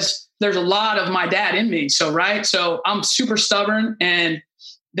because there's a lot of my dad in me. So I'm super stubborn, and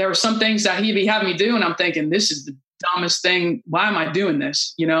there were some things that he'd be having me do, and I'm thinking, this is the dumbest thing. Why am I doing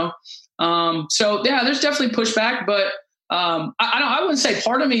this? So yeah, there's definitely pushback, but I wouldn't say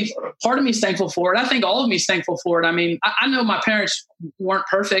part of me is thankful for it. I think all of me is thankful for it. I mean, I know my parents weren't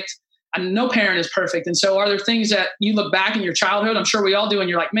perfect. No parent is perfect. And so are there things that you look back in your childhood? I'm sure we all do. And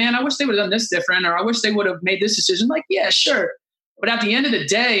you're like, man, I wish they would have done this different, or I wish they would have made this decision. Like, yeah, sure. But at the end of the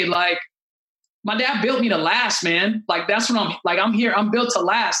day, like, my dad built me to last, man. Like, that's what I'm here. I'm built to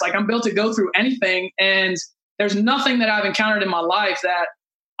last. Like, I'm built to go through anything. And there's nothing that I've encountered in my life that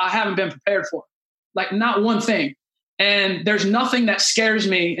I haven't been prepared for. Like, not one thing. And there's nothing that scares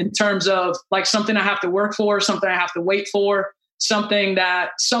me in terms of like something I have to work for, something I have to wait for, something that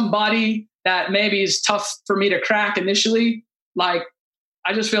somebody that maybe is tough for me to crack initially. Like,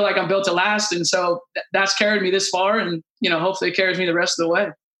 I just feel like I'm built to last. And so that's carried me this far, and, hopefully it carries me the rest of the way.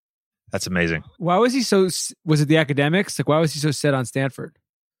 That's amazing. Why was he was it the academics? Like, why was he so set on Stanford?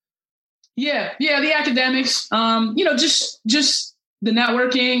 Yeah, the academics. Just the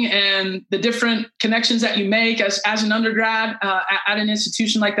networking and the different connections that you make as an undergrad at an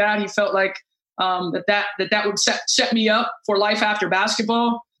institution like that. He felt like that would set me up for life after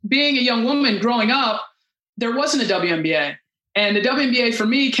basketball. Being a young woman growing up, there wasn't a WNBA. And the WNBA for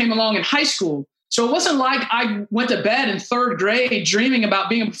me came along in high school. So it wasn't like I went to bed in third grade dreaming about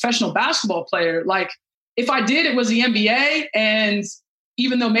being a professional basketball player. Like if I did, it was the NBA. And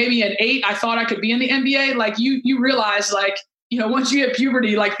even though maybe at 8, I thought I could be in the NBA, like you realize like, once you hit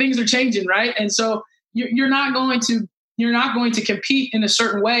puberty, like things are changing. Right. And so you're not going to compete in a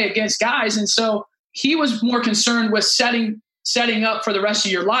certain way against guys. And so he was more concerned with setting up for the rest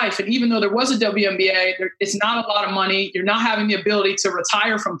of your life. And even though there was a WNBA, it's not a lot of money. You're not having the ability to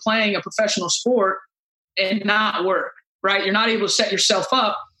retire from playing a professional sport and not work, right? You're not able to set yourself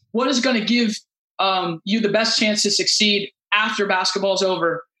up. What is going to give you the best chance to succeed after basketball's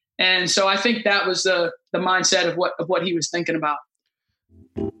over? And so I think that was the mindset of what he was thinking about.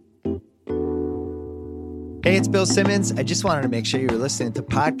 Hey, it's Bill Simmons. I just wanted to make sure you were listening to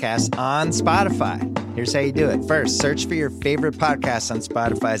podcasts on Spotify. Here's how you do it. First, search for your favorite podcasts on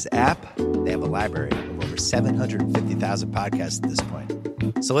Spotify's app. They have a library of over 750,000 podcasts at this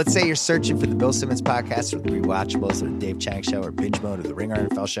point. So let's say you're searching for the Bill Simmons podcast or the Rewatchables or the Dave Chang Show or Binge Mode or the Ringer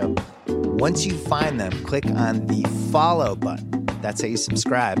NFL Show. Once you find them, click on the follow button. That's how you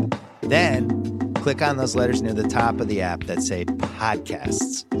subscribe. Then click on those letters near the top of the app that say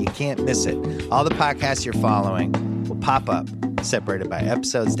podcasts. You can't miss it. All the podcasts you're following will pop up, separated by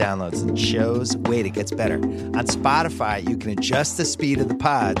episodes, downloads, and shows. Wait, it gets better. On Spotify, you can adjust the speed of the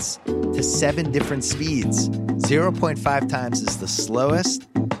pods to 7 different speeds. 0.5 times is the slowest.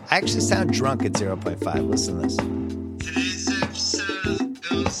 I actually sound drunk at 0.5. Listen to this. Today's episode of the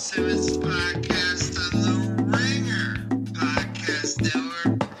Bill Simmons podcast on the Ringer Podcast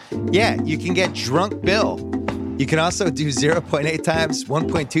Network. Yeah, you can get drunk Bill. You can also do 0.8 times,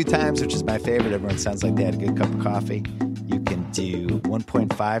 1.2 times, which is my favorite. Everyone sounds like they had a good cup of coffee. You can do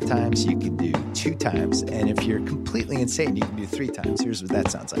 1.5 times. You can do 2 times. And if you're completely insane, you can do 3 times. Here's what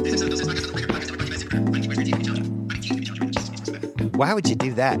that sounds like. Why would you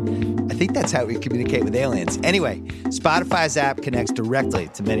do that? I think that's how we communicate with aliens. Anyway, Spotify's app connects directly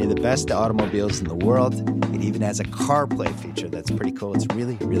to many of the best automobiles in the world. It even has a CarPlay feature that's pretty cool. It's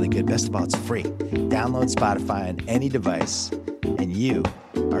really, really good. Best of all, it's free. Download Spotify on any device, and you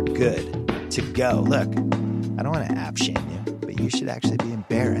are good to go. Look, I don't want to app shame you, but you should actually be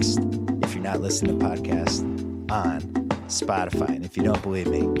embarrassed if you're not listening to podcasts on Spotify. And if you don't believe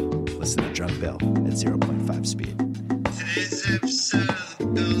me, listen to Drunk Bill at 0.5 speed. Today's episode of the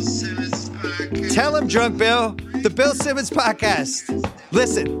Bill Simmons podcast. Tell him, Drunk Bill, the Bill Simmons podcast.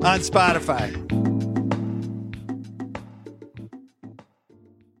 Listen on Spotify.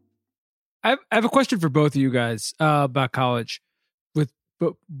 I have a question for both of you guys about college,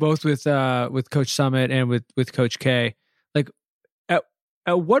 both with Coach Summit and with Coach K. Like, at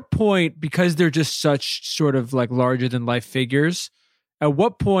what point, because they're just such sort of like larger than life figures, at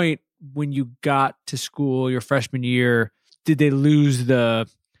what point when you got to school your freshman year did they lose the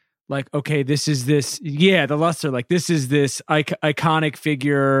like, okay, this is this, the luster, like this is this iconic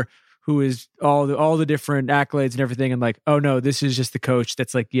figure who is all the different accolades and everything, and like, oh no, this is just the coach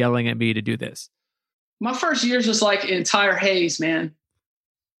that's like yelling at me to do this? My first year is just like an entire haze, man.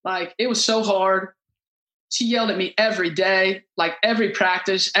 Like it was so hard. She yelled at me every day, like every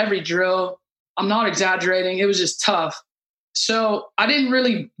practice, every drill. I'm not exaggerating. It was just tough. So I didn't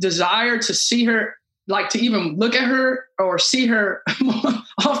really desire to see her, like to even look at her or see her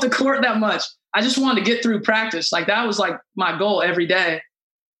off the court that much. I just wanted to get through practice. Like that was like my goal every day.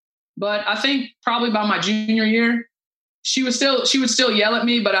 But I think probably by my junior year, she would still yell at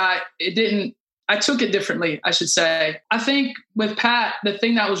me, but I took it differently, I should say. I think with Pat, the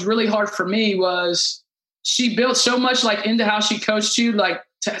thing that was really hard for me was she built so much like into how she coached you, like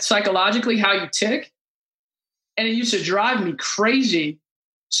psychologically, how you tick. And it used to drive me crazy.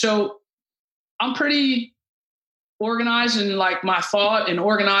 So I'm pretty organized in like my thought and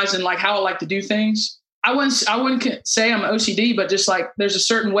organized in like how I like to do things. I wouldn't say I'm OCD, but just like there's a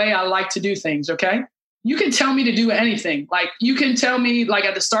certain way I like to do things. Okay. You can tell me to do anything. Like you can tell me like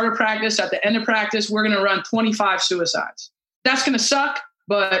at the start of practice, at the end of practice, we're going to run 25 suicides. That's going to suck,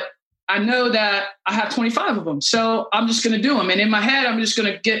 but I know that I have 25 of them. So I'm just going to do them. And in my head, I'm just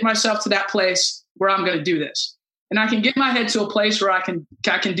going to get myself to that place where I'm going to do this. And I can get my head to a place where I can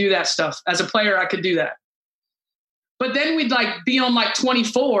do that stuff. As a player, I could do that. But then we'd like be on like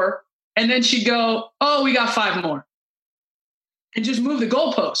 24 and then she'd go, oh, we got 5 more. And just move the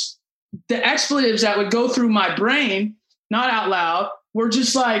goalposts. The expletives that would go through my brain, not out loud, were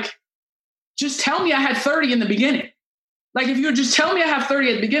just like, just tell me I had 30 in the beginning. Like, if you would just tell me I have 30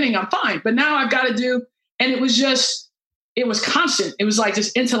 at the beginning, I'm fine. But now I've got to do, and it was constant. It was like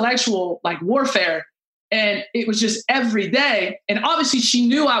this intellectual, like, warfare. And it was just every day. And obviously she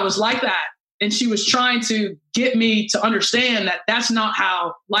knew I was like that. And she was trying to get me to understand that that's not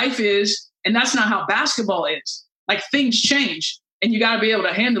how life is. And that's not how basketball is. Like, things change and you got to be able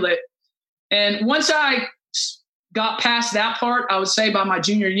to handle it. And once I got past that part, I would say by my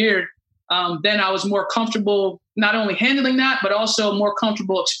junior year, then I was more comfortable not only handling that, but also more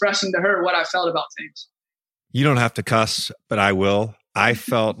comfortable expressing to her what I felt about things. You don't have to cuss, but I will. I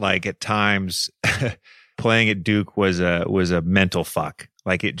felt like at times playing at Duke was a mental fuck.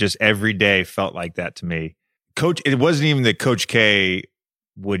 Like, it just every day felt like that to me. Coach, it wasn't even that Coach K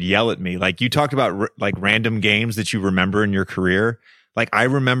would yell at me. Like, you talked about like random games that you remember in your career. Like, I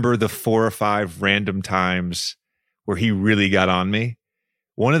remember the 4 or 5 random times where he really got on me.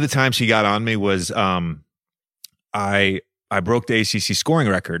 One of the times he got on me was I broke the ACC scoring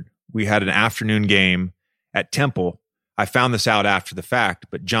record. We had an afternoon game at Temple. I found this out after the fact,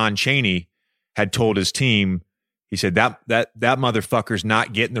 but John Chaney had told his team, he said, that motherfucker's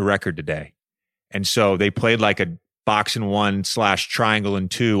not getting the record today. And so they played like a box and 1 / triangle and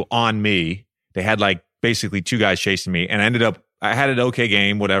 2 on me. They had like basically 2 guys chasing me, and I had an okay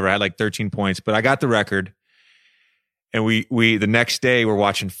game, whatever. I had like 13 points, but I got the record. And we the next day we're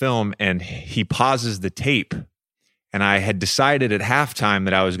watching film, and he pauses the tape. And I had decided at halftime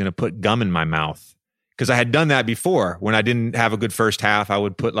that I was going to put gum in my mouth, because I had done that before. When I didn't have a good first half, I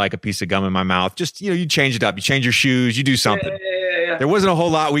would put like a piece of gum in my mouth. Just, you change it up. You change your shoes. You do something. Yeah. There wasn't a whole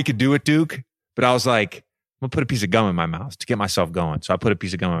lot we could do at Duke, but I was like, I'm going to put a piece of gum in my mouth to get myself going. So I put a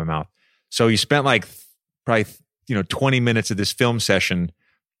piece of gum in my mouth. So he spent like probably 20 minutes of this film session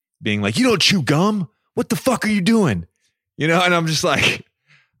being like, you don't chew gum? What the fuck are you doing? And I'm just like,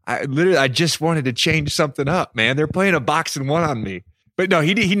 I just wanted to change something up, man. They're playing a box and 1 on me. But no,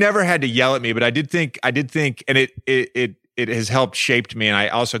 he never had to yell at me, but I did think, and it has helped shaped me. And I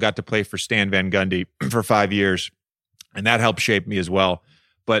also got to play for Stan Van Gundy for 5 years, and that helped shape me as well.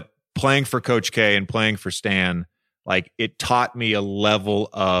 But playing for Coach K and playing for Stan, like, it taught me a level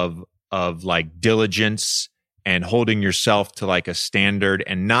of like diligence and holding yourself to like a standard,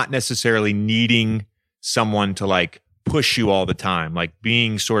 and not necessarily needing someone to like push you all the time, like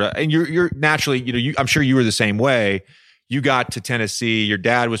being sort of, and you're naturally, I'm sure you were the same way. You got to Tennessee, your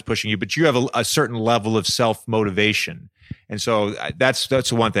dad was pushing you, but you have a certain level of self-motivation. And so that's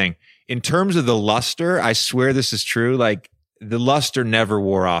the one thing. In terms of the luster, I swear this is true. Like, the luster never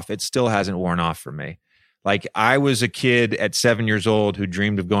wore off. It still hasn't worn off for me. Like, I was a kid at 7 years old who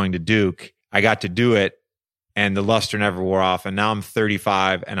dreamed of going to Duke. I got to do it, and the luster never wore off. And now I'm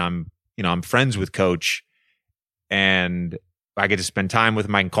 35, and I'm friends with Coach, and I get to spend time with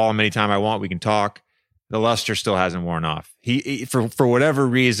him. I can call him anytime I want. We can talk. The luster still hasn't worn off. He for whatever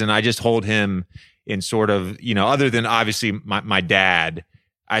reason, I just hold him in sort of, other than obviously my dad,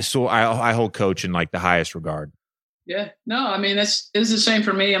 I hold Coach in like the highest regard. Yeah, no, I mean, it's the same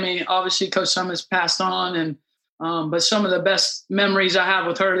for me. I mean, obviously Coach Summit's passed on, and but some of the best memories I have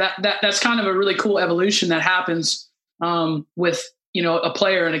with her, that's kind of a really cool evolution that happens with, a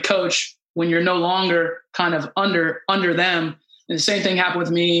player and a coach when you're no longer kind of under them. And the same thing happened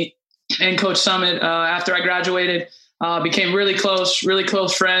with me and Coach Summit after I graduated. Became really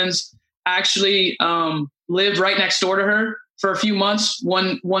close friends. I actually lived right next door to her for a few months.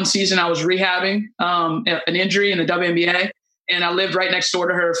 One season I was rehabbing an injury in the WNBA, and I lived right next door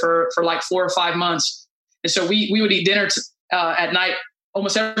to her for like 4 or 5 months. And so we would eat dinner at night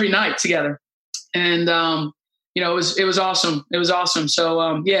almost every night together. And it was awesome. It was awesome. So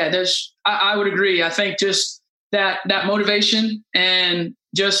I would agree. I think just that motivation and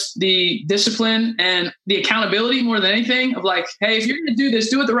just the discipline and the accountability more than anything of like, hey, if you're going to do this,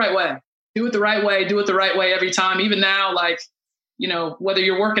 do it the right way. Do it the right way. Do it the right way every time. Even now, like, whether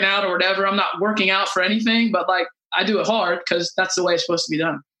you're working out or whatever, I'm not working out for anything, but like, I do it hard because that's the way it's supposed to be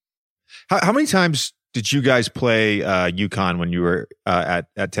done. How many times did you guys play UConn when you were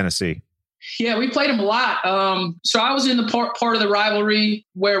at Tennessee? Yeah, we played them a lot. So I was in the part of the rivalry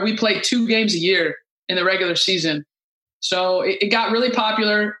where we played 2 games a year in the regular season. So it got really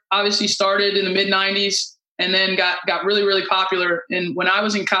popular, obviously started in the mid 90s and then got really, really popular. And when I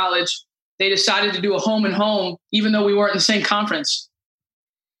was in college, they decided to do a home and home, even though we weren't in the same conference.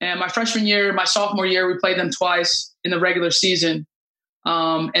 And my freshman year, my sophomore year, we played them twice in the regular season.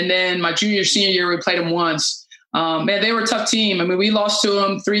 And then my senior year, we played them once. Man, they were a tough team. I mean, we lost to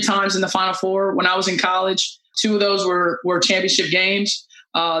them 3 times in the Final Four when I was in college. 2 of those were championship games.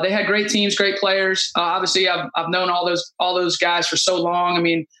 They had great teams, great players. Obviously, I've known all those guys for so long. I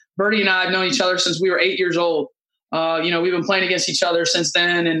mean, Birdie and I have known each other since we were 8 years old. We've been playing against each other since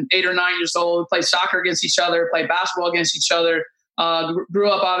then, and 8 or 9 years old. We played soccer against each other, played basketball against each other. Grew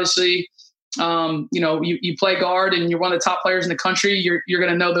up, obviously. You play guard and you're one of the top players in the country. You're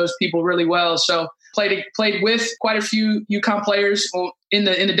going to know those people really well. So played with quite a few UConn players in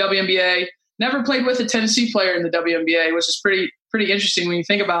the WNBA. Never played with a Tennessee player in the WNBA, which is pretty interesting when you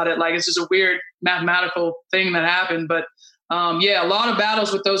think about it. Like, it's just a weird mathematical thing that happened. But a lot of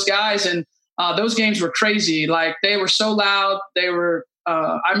battles with those guys, and those games were crazy. Like, they were so loud. They were.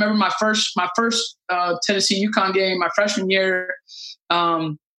 I remember my first Tennessee UConn game, my freshman year.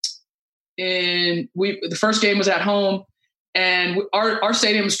 The first game was at home, and our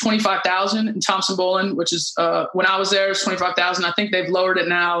stadium was 25,000 in Thompson-Boling, which is when I was there, it was 25,000. I think they've lowered it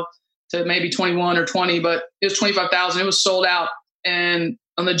now to maybe 21 or 20, but it was 25,000. It was sold out. And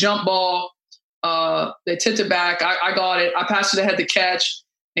on the jump ball, they tipped it back. I got it. I passed it ahead to Catch,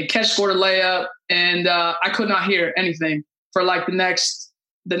 and Catch scored a layup, and I could not hear anything for like the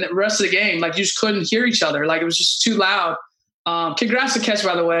rest of the game. Like, you just couldn't hear each other. Like, it was just too loud. Congrats to Catch,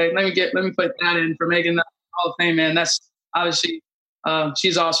 by the way. Let me put that in for making the Hall of Fame, man. That's obviously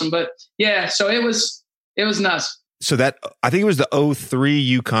she's awesome. But yeah, so it was nuts. So that, I think it was the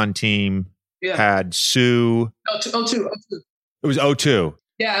 03 UConn team had Sue. 02. It was 02.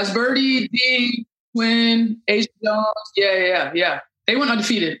 Yeah, it was Birdie, D, Twin, Ace Jones. Yeah. They went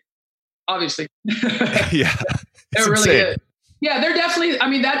undefeated, obviously. Yeah. They were really good. Yeah, they're definitely, I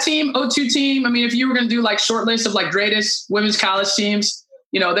mean, that team, 02 team, I mean, if you were going to do like short list of like greatest women's college teams,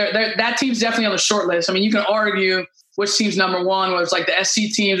 that team's definitely on the short list. I mean, you can argue which team's number one, whether it's like the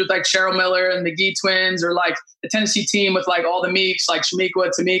SC teams with like Cheryl Miller and the Gee twins, or like the Tennessee team with like all the Meeks, like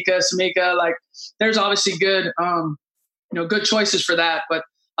Shamika, Samika. Like, there's obviously good, good choices for that. But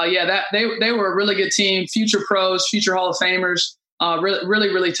they were a really good team, future pros, future Hall of Famers, really, really,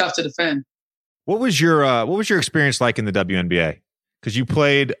 really tough to defend. What was your experience like in the WNBA? Because you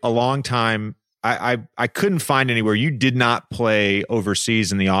played a long time. I couldn't find anywhere. You did not play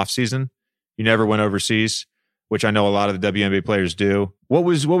overseas in the off season. You never went overseas, which I know a lot of the WNBA players do. What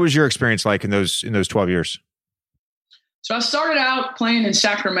was your experience like in those 12 years? So I started out playing in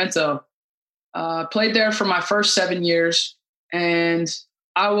Sacramento. Played there for my first 7 years, and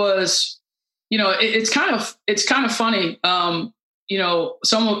I was, it's kind of funny.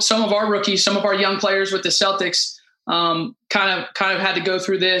 Some of our rookies, some of our young players with the Celtics, kind of had to go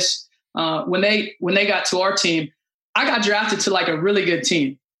through this. When they got to our team, I got drafted to like a really good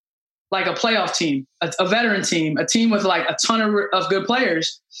team, like a playoff team, a veteran team, a team with like a ton of good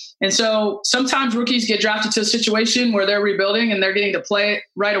players. And so sometimes rookies get drafted to a situation where they're rebuilding and they're getting to play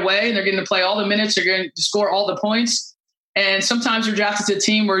right away, and they're getting to play all the minutes. They're going to score all the points. And sometimes you're drafted to a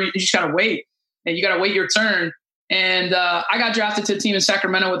team where you just got to wait, and you got to wait your turn. And I got drafted to a team in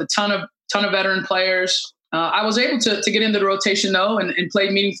Sacramento with a ton of veteran players. I was able to get into the rotation though, and play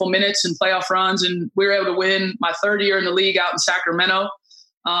meaningful minutes and playoff runs. And we were able to win my third year in the league out in Sacramento.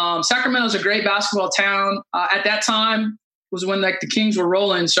 Sacramento is a great basketball town. At that time was when like the Kings were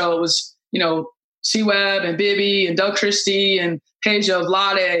rolling. So it was, C-Webb and Bibby and Doug Christie and Peja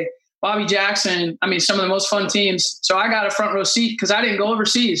Vlade, Bobby Jackson. I mean, some of the most fun teams. So I got a front row seat because I didn't go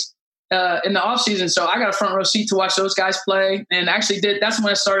overseas in the off season. So I got a front row seat to watch those guys play, and actually that's when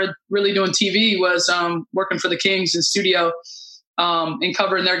I started really doing TV, was working for the Kings in studio and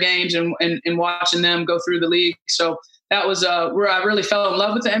covering their games and watching them go through the league. So that was where I really fell in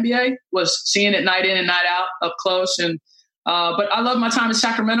love with the NBA, was seeing it night in and night out up close. And but I loved my time in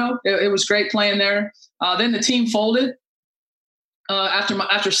Sacramento. It was great playing there. Then the team folded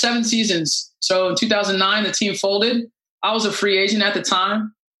after 7 seasons. So in 2009, the team folded. I was a free agent at the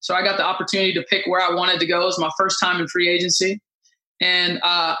time, so I got the opportunity to pick where I wanted to go. It was my first time in free agency. And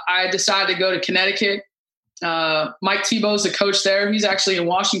I decided to go to Connecticut. Mike Tebow's the coach there. He's actually in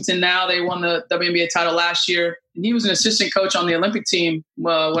Washington now. They won the WNBA title last year. And he was an assistant coach on the Olympic team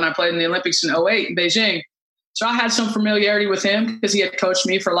when I played in the Olympics in 2008 in Beijing. So I had some familiarity with him because he had coached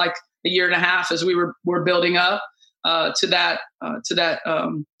me for like a year and a half as we were building up to that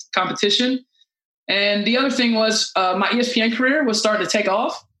competition. And the other thing was my ESPN career was starting to take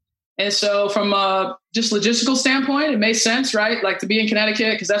off. And so from just logistical standpoint, it made sense, right? Like to be in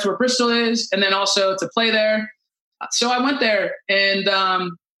Connecticut because that's where Bristol is, and then also to play there. So I went there,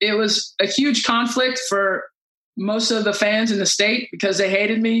 and it was a huge conflict for most of the fans in the state because they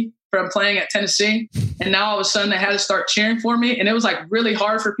hated me from playing at Tennessee. And now all of a sudden they had to start cheering for me. And it was like really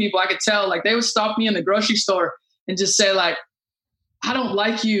hard for people. I could tell, like they would stop me in the grocery store and just say like, I don't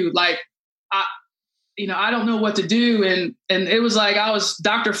like you. Like, I don't know what to do. And it was like I was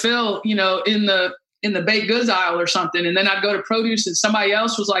Dr. Phil, in the in the baked goods aisle or something. And then I'd go to produce and somebody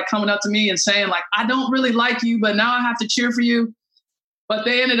else was like coming up to me and saying like, I don't really like you, but now I have to cheer for you. But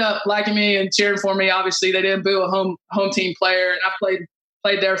they ended up liking me and cheering for me. Obviously they didn't boo a home team player. And I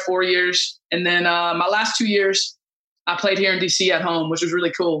played there 4 years. And then my last 2 years I played here in DC at home, which was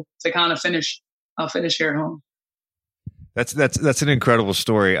really cool to kind of finish here at home. That's an incredible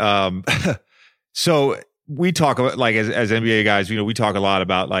story. So we talk about like as NBA guys, we talk a lot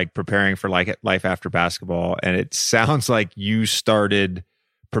about like preparing for like life after basketball. And it sounds like you started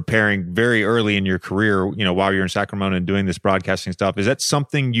preparing very early in your career, while you're in Sacramento and doing this broadcasting stuff. Is that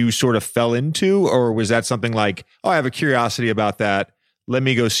something you sort of fell into, or was that something like, oh, I have a curiosity about that. Let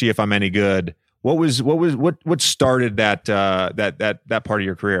me go see if I'm any good. What started that part of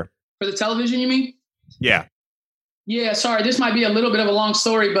your career? For the television, you mean? Yeah. Yeah. Sorry. This might be a little bit of a long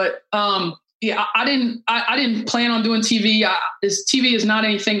story, but, yeah, I didn't plan on doing TV. TV is not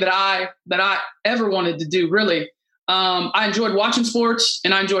anything that I ever wanted to do, really. I enjoyed watching sports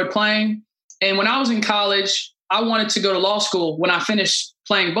and I enjoyed playing. And when I was in college, I wanted to go to law school when I finished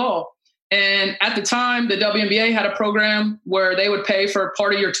playing ball. And at the time, the WNBA had a program where they would pay for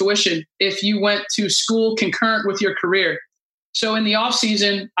part of your tuition if you went to school concurrent with your career. So in the off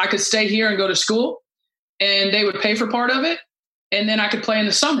season, I could stay here and go to school and they would pay for part of it. And then I could play in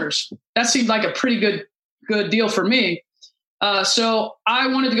the summers. That seemed like a pretty good deal for me. So I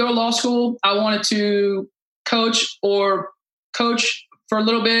wanted to go to law school. I wanted to coach for a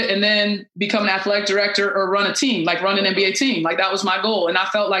little bit and then become an athletic director or run a team, like run an NBA team. Like that was my goal. And I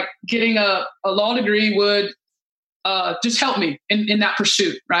felt like getting a law degree would just help me in that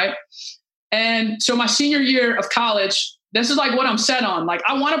pursuit, right? And so my senior year of college, this is like what I'm set on. Like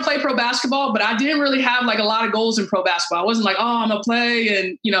I want to play pro basketball, but I didn't really have like a lot of goals in pro basketball. I wasn't like, oh, I'm gonna play.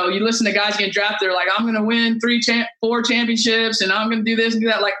 And you listen to guys getting drafted. They're like, I'm gonna win 4 championships, and I'm gonna do this and do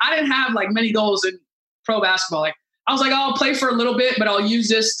that. Like I didn't have like many goals in pro basketball. Like I was like, oh, I'll play for a little bit, but I'll use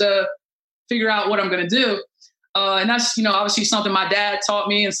this to figure out what I'm gonna do. And that's obviously something my dad taught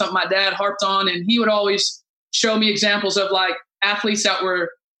me and something my dad harped on. And he would always show me examples of like athletes that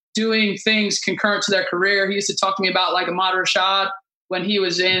were doing things concurrent to their career. He used to talk to me about like Ahmad Rashad when he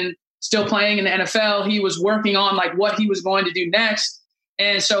was still playing in the NFL. He was working on like what he was going to do next.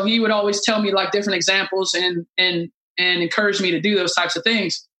 And so he would always tell me like different examples and encourage me to do those types of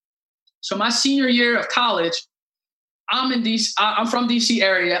things. So my senior year of college, I'm in DC. I'm from DC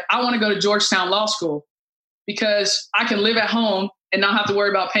area. I want to go to Georgetown Law School because I can live at home and not have to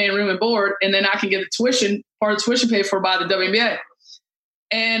worry about paying room and board. And then I can get part of the tuition paid for by the WNBA.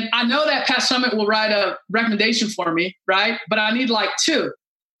 And I know that Pat Summitt will write a recommendation for me, right? But I need like 2.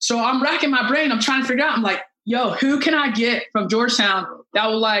 So I'm racking my brain. I'm trying to figure out. I'm like, yo, who can I get from Georgetown that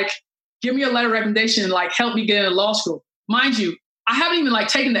will like give me a letter of recommendation and like help me get into law school? Mind you, I haven't even like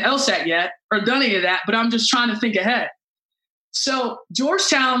taken the LSAT yet or done any of that, but I'm just trying to think ahead. So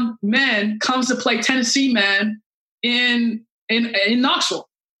Georgetown men comes to play Tennessee men in Knoxville.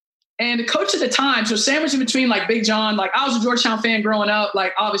 And the coach at the time, so sandwiched in between like Big John, like I was a Georgetown fan growing up,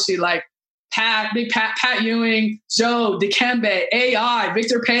 like obviously like Pat Ewing, Zoe, Dikembe, AI,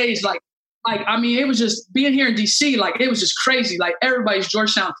 Victor Page, like I mean, it was just being here in DC, like it was just crazy. Like everybody's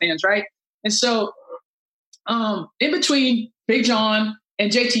Georgetown fans, right? And so in between Big John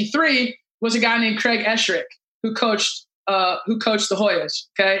and JT3 was a guy named Craig Esherick who coached the Hoyas,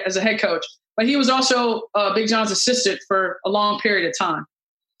 okay, as a head coach. But he was also Big John's assistant for a long period of time.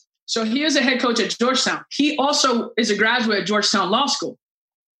 So he is a head coach at Georgetown. He also is a graduate at Georgetown Law School.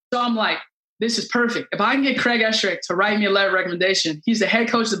 So I'm like, this is perfect. If I can get Craig Esherick to write me a letter of recommendation, he's the head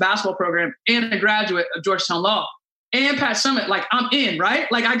coach of the basketball program and a graduate of Georgetown Law. And Pat Summitt, like I'm in,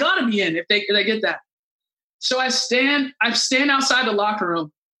 right? Like I gotta be in if they get that. So I stand outside the locker room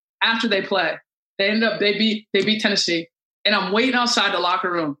after they play. They beat Tennessee. And I'm waiting outside the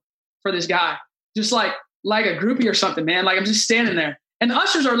locker room for this guy. Just like a groupie or something, man. Like I'm just standing there. And the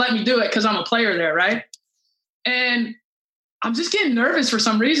ushers are letting me do it because I'm a player there, right? And I'm just getting nervous for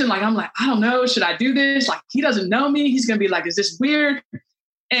some reason. Like, I'm like, I don't know, should I do this? Like, he doesn't know me. He's going to be like, is this weird?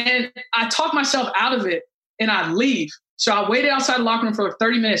 And I talk myself out of it and I leave. So I waited outside the locker room for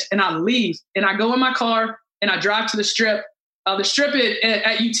 30 minutes and I leave. And I go in my car and I drive to the Strip. The Strip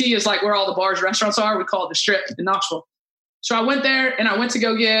at UT is like where all the bars, restaurants are. We call it the Strip in Knoxville. So I went there and I went to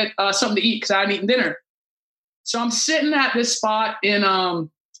go get something to eat because I hadn't eaten dinner. So I'm sitting at this spot in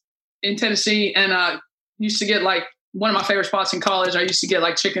Tennessee, and used to get like one of my favorite spots in college. I used to get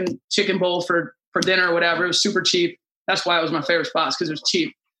like chicken bowl for dinner or whatever. It was super cheap. That's why it was my favorite spots, because it was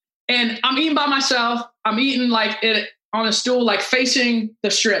cheap. And I'm eating by myself. I'm eating like it on a stool, like facing the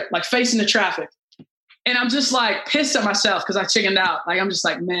Strip, like facing the traffic. And I'm just like pissed at myself because I chickened out. Like, I'm just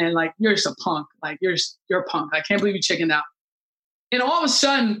like, man, like, you're just a punk. Like, you're a punk. I can't believe you chickened out. And all of a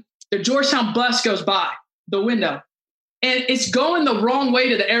sudden, the Georgetown bus goes by the window. And it's going the wrong way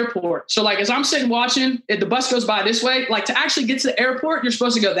to the airport. So like, as I'm sitting watching, if the bus goes by this way, like to actually get to the airport, you're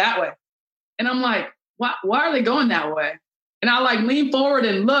supposed to go that way. And I'm like, why are they going that way? And I like lean forward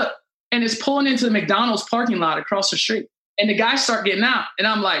and look, and it's pulling into the McDonald's parking lot across the street. And the guys start getting out. And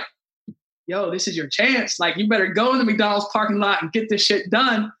I'm like, yo, this is your chance. Like, you better go in the McDonald's parking lot and get this shit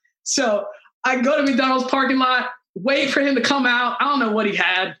done. So I go to McDonald's parking lot, wait for him to come out. I don't know what he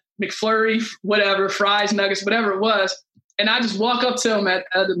had, McFlurry, whatever, fries, nuggets, whatever it was. And I just walk up to him at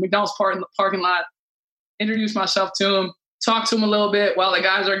the McDonald's parking lot, introduce myself to him, talk to him a little bit while the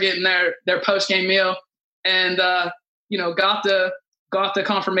guys are getting their post-game meal. And, got the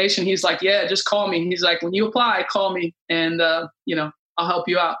confirmation. He's like, yeah, just call me. He's like, when you apply, call me and, I'll help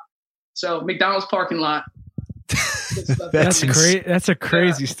you out. So McDonald's parking lot. That's great. That's a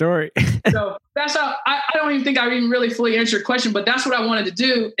crazy story. So that's how I don't even think I even really fully answered your question, but that's what I wanted to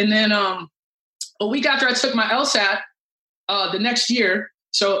do. And then a week after I took my LSAT, the next year,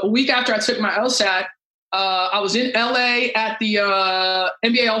 so a week after I took my LSAT, I was in LA at the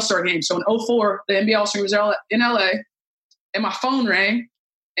NBA All-Star game. So in 2004, the NBA All-Star game was in LA, and my phone rang,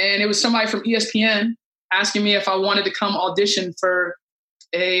 and it was somebody from ESPN asking me if I wanted to come audition for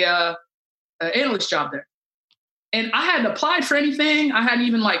a analyst job there. And I hadn't applied for anything. I hadn't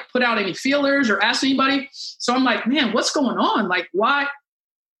even like put out any feelers or asked anybody. So I'm like, man, what's going on? Like, why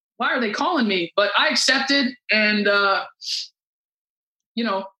are they calling me? But I accepted, and I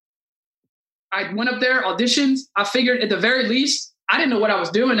went up there, auditioned. I figured at the very least, I didn't know what I was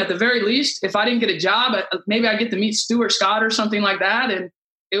doing. At the very least, if I didn't get a job, maybe I'd get to meet Stuart Scott or something like that, and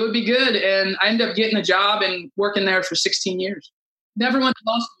it would be good. And I ended up getting a job and working there for 16 years. Never went to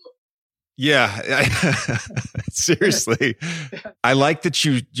law school. Yeah, seriously. I like that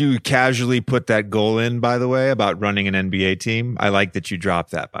you casually put that goal in, by the way, about running an NBA team. I like that you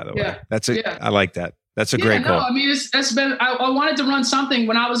dropped that, by the way. I like that. That's a great goal. I mean, it's been. I wanted to run something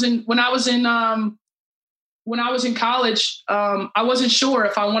when I was in college. I wasn't sure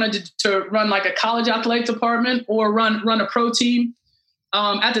if I wanted to run like a college athletic department or run a pro team.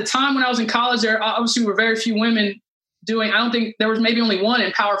 At the time when I was in college, there obviously were very few women doing. I don't think there was maybe only one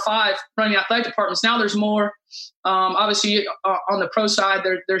in Power 5 running athletic departments. Now there's more. Obviously, on the pro side,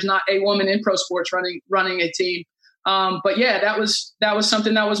 there's not a woman in pro sports running a team. But yeah, that was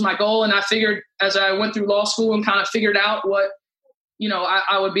something that was my goal. And I figured as I went through law school and kind of figured out what,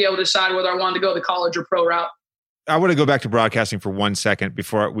 I would be able to decide whether I wanted to go the college or pro route. I want to go back to broadcasting for 1 second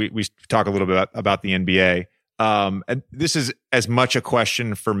before we talk a little bit about the NBA. And this is as much a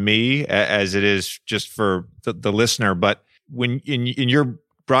question for me as it is just for the listener. But when in your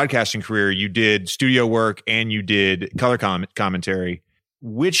broadcasting career, you did studio work and you did color commentary.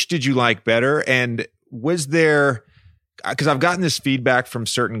 Which did you like better? And was there, because I've gotten this feedback from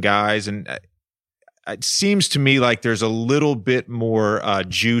certain guys, and it seems to me like there's a little bit more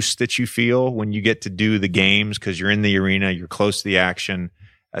juice that you feel when you get to do the games because you're in the arena, you're close to the action.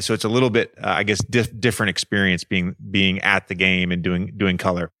 So it's a little bit, I guess, different experience being at the game and doing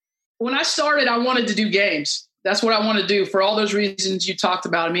color. When I started, I wanted to do games. That's what I want to do for all those reasons you talked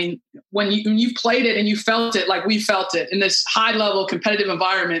about. I mean, when you played it and you felt it like we felt it in this high level competitive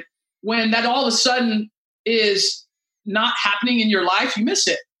environment, when that all of a sudden is not happening in your life, you miss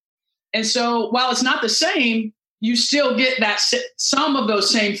it. And so while it's not the same, you still get some of those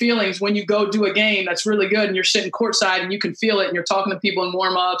same feelings when you go do a game that's really good and you're sitting courtside and you can feel it and you're talking to people in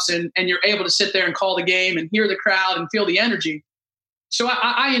warm-ups and you're able to sit there and call the game and hear the crowd and feel the energy. So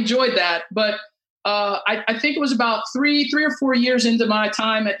I enjoyed that. But I think it was about three or 4 years into my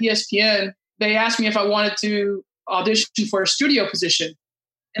time at ESPN, they asked me if I wanted to audition for a studio position.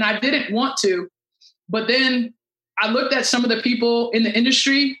 And I didn't want to. But then I looked at some of the people in the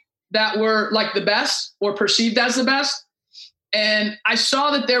industry that were like the best or perceived as the best. And I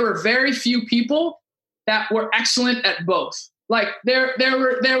saw that there were very few people that were excellent at both. Like there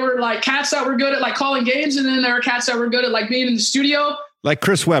were like cats that were good at like calling games. And then there were cats that were good at like being in the studio. Like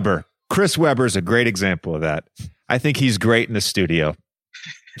Chris Webber. Chris Webber is a great example of that. I think he's great in the studio.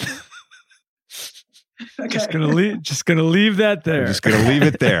 Okay. Just gonna leave that there. I'm just gonna leave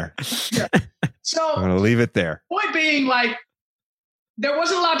it there. Yeah. So I'm gonna leave it there. Point being, like, there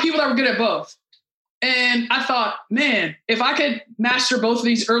wasn't a lot of people that were good at both. And I thought, man, if I could master both of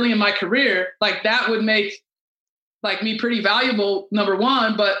these early in my career, like that would make like me pretty valuable, number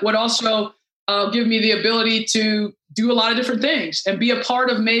one, but would also give me the ability to do a lot of different things and be a part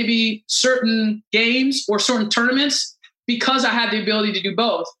of maybe certain games or certain tournaments because I had the ability to do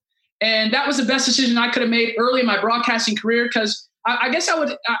both. And that was the best decision I could have made early in my broadcasting career. Cause I guess I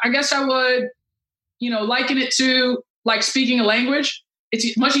would, liken it to like speaking a language.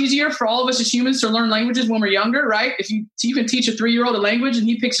 It's much easier for all of us as humans to learn languages when we're younger, right? If you can teach a 3-year-old a language and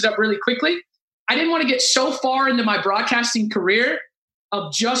he picks it up really quickly. I didn't want to get so far into my broadcasting career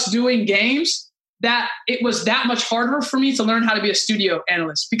of just doing games that it was that much harder for me to learn how to be a studio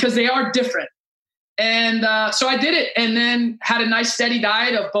analyst because they are different. And so I did it and then had a nice steady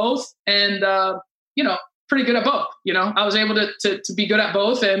diet of both and, pretty good at both. I was able to be good at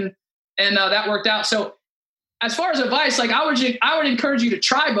both and that worked out. So as far as advice, like I would encourage you to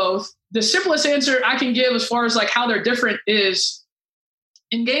try both. The simplest answer I can give as far as like how they're different is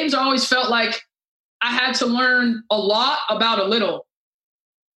in games, I always felt like I had to learn a lot about a little.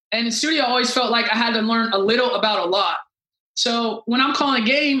 And in studio, I always felt like I had to learn a little about a lot. So when I'm calling a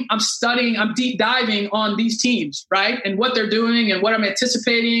game, I'm deep diving on these teams, right? And what they're doing and what I'm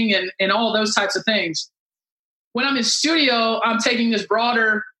anticipating and all those types of things. When I'm in studio, I'm taking this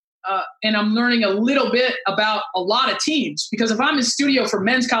broader and I'm learning a little bit about a lot of teams. Because if I'm in studio for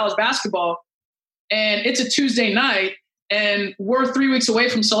men's college basketball and it's a Tuesday night and we're 3 weeks away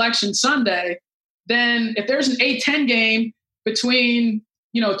from Selection Sunday, then if there's an 8-10 game between,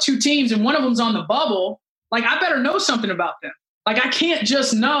 two teams and one of them's on the bubble, like I better know something about them. Like I can't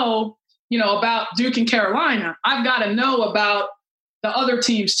just know, about Duke and Carolina. I've got to know about the other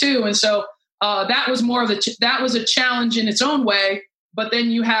teams too. And so that was more of that was a challenge in its own way, but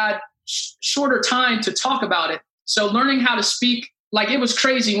then you had shorter time to talk about it. So learning how to speak, like it was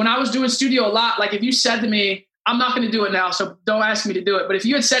crazy when I was doing studio a lot. Like if you said to me, I'm not going to do it now, so don't ask me to do it. But if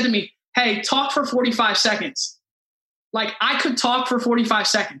you had said to me, hey, talk for 45 seconds, like I could talk for 45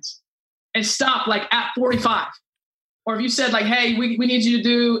 seconds and stop like at 45. Or if you said like, hey, we need you to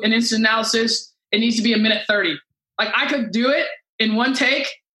do an instant analysis, it needs to be 1:30. Like I could do it in one take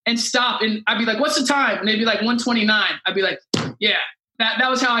and stop. And I'd be like, what's the time? And they'd be like 1:29. I'd be like, yeah, that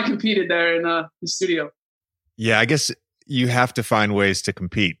was how I competed there in the studio. Yeah, I guess you have to find ways to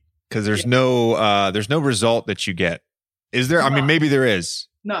compete because there's no result that you get. Is there? No. I mean, maybe there is.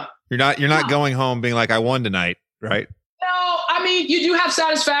 No. You're not going home being like, I won tonight, right? No, I mean, you do have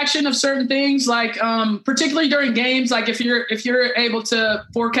satisfaction of certain things, like particularly during games. Like if you're able to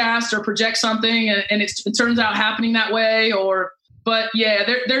forecast or project something, and it turns out happening that way, but yeah,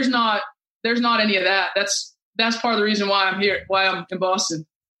 there's not any of that. That's part of the reason why I'm here, why I'm in Boston.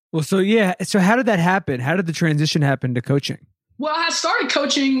 Well, so how did that happen? How did the transition happen to coaching? Well, I started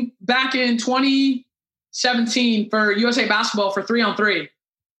coaching back in 2017 for USA Basketball for 3-on-3.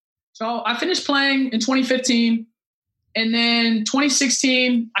 So I finished playing in 2015. And then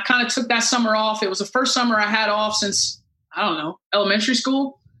 2016, I kind of took that summer off. It was the first summer I had off since, I don't know, elementary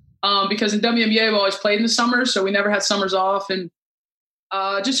school. Because in WNBA, we always played in the summer. So we never had summers off. And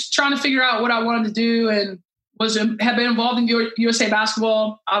just trying to figure out what I wanted to do and had been involved in USA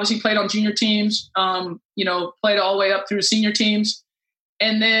Basketball. Obviously played on junior teams, played all the way up through senior teams.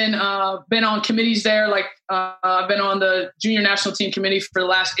 And then been on committees there. Like I've been on the junior national team committee for the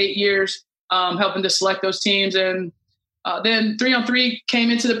last 8 years, helping to select those teams. And then 3-on-3 came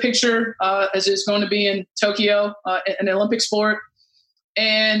into the picture as it's going to be in Tokyo, an Olympic sport.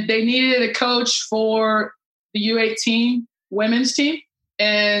 And they needed a coach for the U18 women's team.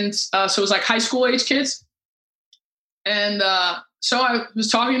 And so it was like high school age kids. And so I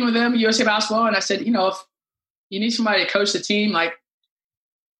was talking with them, USA Basketball, and I said, if you need somebody to coach the team, like,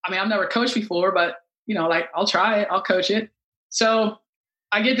 I mean, I've never coached before, but, I'll try it. I'll coach it. So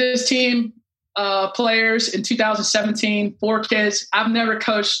I get this team players in 2017, 4 kids. I've never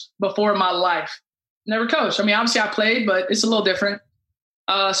coached before in my life. Never coached. I mean, obviously I played, but it's a little different.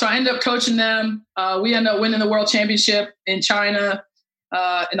 So I ended up coaching them. We ended up winning the world championship in China.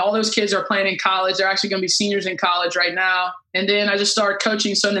 And all those kids are playing in college. They're actually going to be seniors in college right now. And then I just started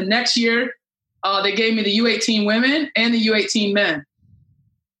coaching. So in the next year, they gave me the U18 women and the U18 men.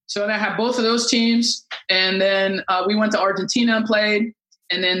 So then I had both of those teams. And then we went to Argentina and played.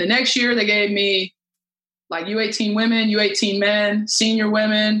 And then the next year they gave me like U18 women, U18 men, senior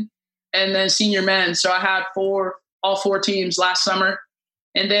women, and then senior men. So I had all 4 teams last summer.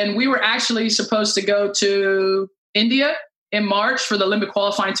 And then we were actually supposed to go to India in March for the Olympic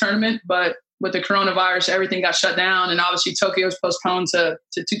qualifying tournament. But with the coronavirus, everything got shut down. And obviously Tokyo was postponed to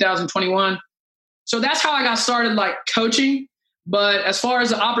 2021. So that's how I got started like coaching. But as far as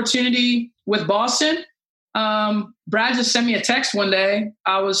the opportunity with Boston, Brad just sent me a text one day.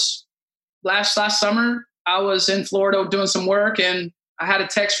 I was last summer, I was in Florida doing some work and I had a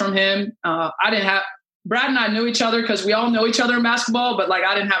text from him. Brad and I knew each other because we all know each other in basketball, but like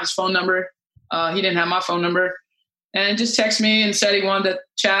I didn't have his phone number. He didn't have my phone number. and just texted me and said he wanted to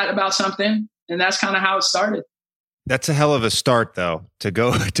chat about something. And that's kind of how it started. That's a hell of a start, though, to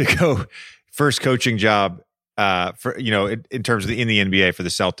go first coaching job for in terms of in the NBA for the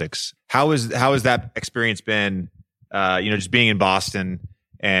Celtics. How has that experience been? Just being in Boston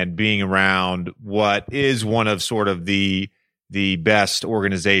and being around what is one of sort of the best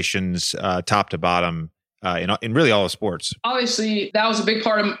organizations, top to bottom, in really all of sports. Obviously, that was a big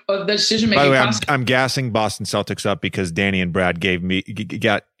part of the decision making. By the way, process. I'm gassing Boston Celtics up because Danny and Brad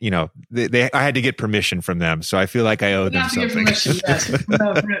I had to get permission from them, so I feel like I owe them something. Yes.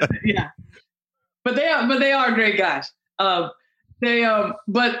 Yeah, but they are great guys. That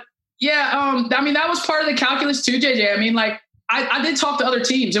was part of the calculus too, JJ. I mean, like I did talk to other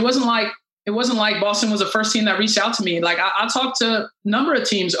teams. It wasn't like Boston was the first team that reached out to me. Like I talked to a number of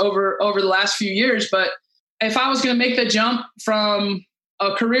teams over the last few years, but if I was going to make the jump from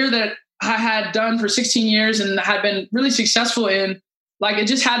a career that I had done for 16 years and had been really successful in, like it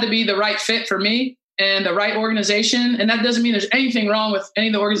just had to be the right fit for me and the right organization. And that doesn't mean there's anything wrong with any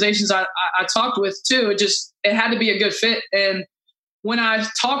of the organizations I talked with too. It had to be a good fit. And when I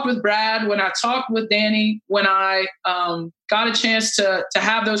talked with Brad, when I talked with Danny, when I got a chance to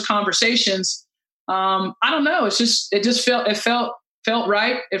have those conversations, I don't know. It felt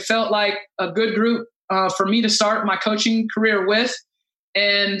right. It felt like a good group for me to start my coaching career with.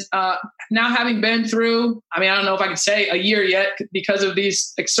 And now having been through, I don't know if I can say a year yet because of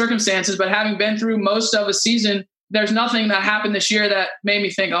these circumstances, but having been through most of a season, there's nothing that happened this year that made me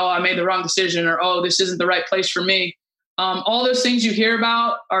think, oh, I made the wrong decision, or, oh, this isn't the right place for me. All those things you hear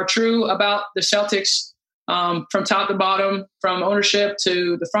about are true about the Celtics, from top to bottom, from ownership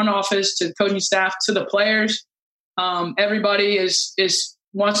to the front office to the coaching staff to the players. Everybody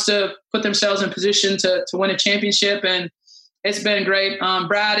wants to put themselves in position to win a championship, and it's been great.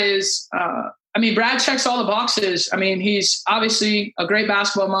 Brad checks all the boxes. I mean, he's obviously a great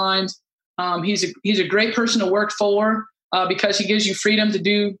basketball mind. He's a great person to work for because he gives you freedom to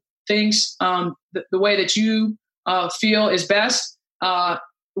do things the way that you feel is best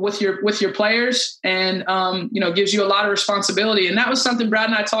with your players, and gives you a lot of responsibility. And that was something Brad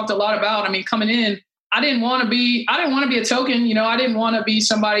and I talked a lot about. I mean, coming in, I didn't want to be a token. I didn't want to be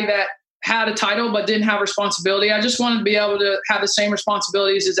somebody that had a title but didn't have responsibility. I just wanted to be able to have the same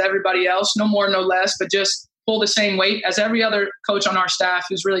responsibilities as everybody else, no more, no less, but just pull the same weight as every other coach on our staff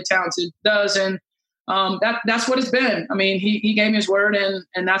who's really talented does. And that's what it's been. I mean, he gave me his word,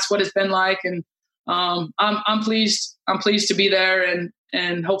 and that's what it's been like. And I'm pleased to be there,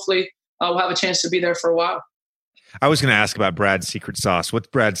 and hopefully we'll have a chance to be there for a while. I was going to ask about Brad's secret sauce. What's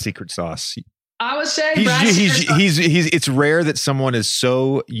Brad's secret sauce? I would say it's rare that someone is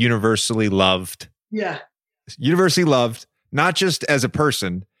so universally loved. Yeah. Universally loved, not just as a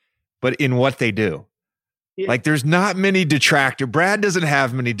person, but in what they do. Yeah. Like there's not many detractors. Brad doesn't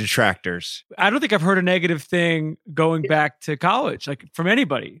have many detractors. I don't think I've heard a negative thing going back to college, like from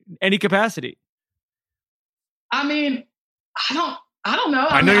anybody, any capacity. I mean, I don't know.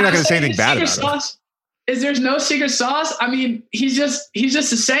 I know you're not going to say anything bad about sauce it. There's no secret sauce. I mean, he's just the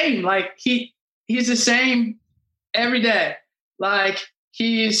same. Like he's the same every day. Like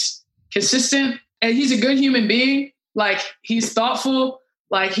he's consistent, and he's a good human being. Like he's thoughtful.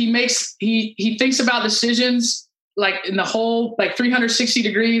 Like he thinks about decisions like in the whole, like 360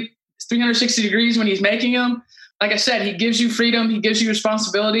 degrees when he's making them. Like I said, he gives you freedom, he gives you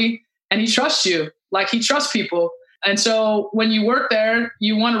responsibility, and he trusts you. Like he trusts people. And so when you work there,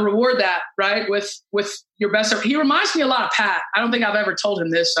 you want to reward that, right? With your best. He reminds me a lot of Pat. I don't think I've ever told him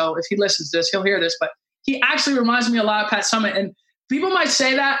this. So if he listens to this, he'll hear this, but he actually reminds me a lot of Pat Summitt. And people might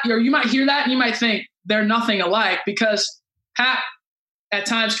say that, or you might hear that and you might think they're nothing alike, because Pat at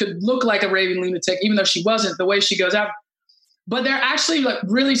times could look like a raving lunatic, even though she wasn't, the way she goes out. But they're actually like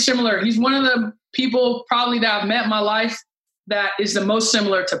really similar. He's one of the people probably that I've met in my life that is the most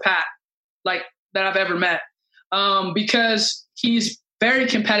similar to Pat, like that I've ever met. Because he's very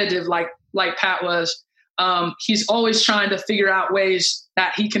competitive, like Pat was. He's always trying to figure out ways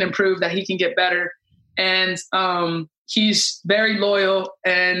that he can improve, that he can get better. And he's very loyal,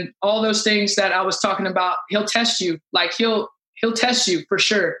 and all those things that I was talking about. He'll test you. Like he'll test you for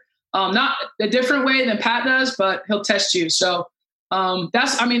sure. Not a different way than Pat does, but he'll test you. So for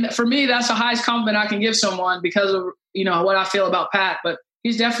me, that's the highest compliment I can give someone because of, what I feel about Pat. But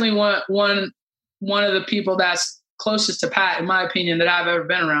he's definitely one of the people that's closest to Pat, in my opinion, that I've ever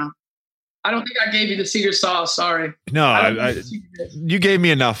been around. I don't think I gave you the secret sauce. Sorry. No, you gave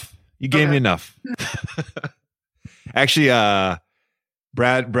me enough. You gave me enough. Actually,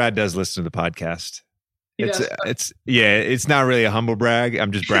 Brad does listen to the podcast. It's not really a humble brag.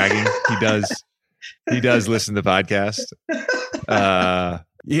 I'm just bragging. He does. He does listen to the podcast.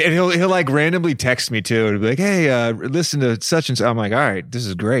 Yeah, and he'll like randomly text me too and be like, "Hey, listen to such and such." I'm like, "All right, this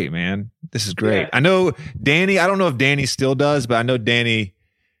is great, man. This is great." Yeah. I know Danny. I don't know if Danny still does, but I know Danny.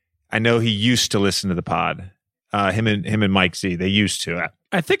 I know he used to listen to the pod. Him and Mike Z. They used to.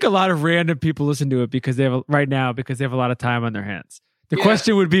 I think a lot of random people listen to it because they have a lot of time on their hands. The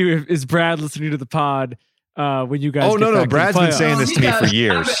question would be, is Brad listening to the pod when you guys? Oh, get no. back to the Brad's been playoffs? saying this to me for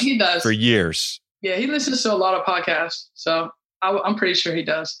years. He does. For years. Yeah, he listens to a lot of podcasts, so I'm pretty sure he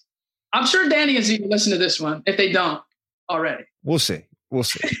does. I'm sure Danny has even listened to this one, if they don't already. We'll see. We'll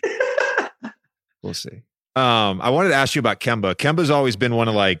see. I wanted to ask you about Kemba. Kemba's always been one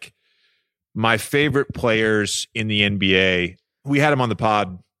of like my favorite players in the NBA. We had him on the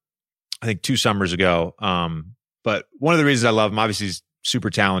pod, I think 2 summers ago. But one of the reasons I love him, obviously he's super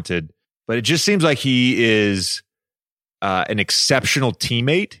talented, but it just seems like he is an exceptional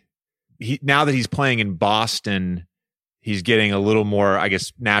teammate. Now that he's playing in Boston, he's getting a little more, I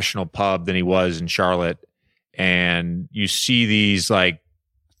guess, national pub than he was in Charlotte. And you see these like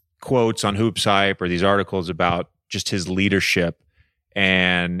quotes on Hoops Hype or these articles about just his leadership.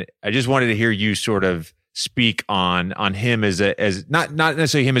 And I just wanted to hear you sort of speak on him as not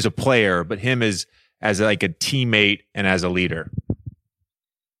necessarily him as a player, but him as like a teammate and as a leader.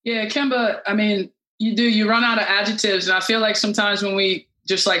 Yeah, Kemba, I mean, you run out of adjectives. And I feel like sometimes when we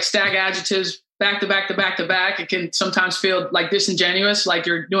just like stack adjectives back to back to back to back, it can sometimes feel like disingenuous, like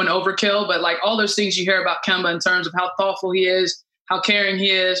you're doing overkill. But like all those things you hear about Kemba in terms of how thoughtful he is, how caring he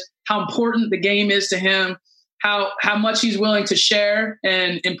is, how important the game is to him, how much he's willing to share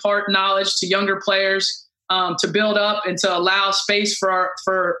and impart knowledge to younger players, to build up and to allow space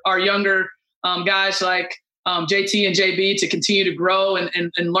for our younger guys like JT and JB to continue to grow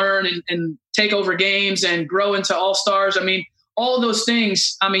and learn and take over games and grow into all-stars. I mean, all of those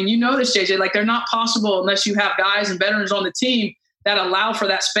things, I mean, you notice, JJ, like they're not possible unless you have guys and veterans on the team that allow for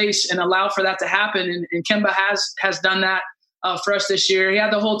that space and allow for that to happen. And Kemba has done that for us this year. He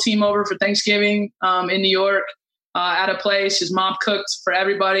had the whole team over for Thanksgiving in New York at a place. His mom cooked for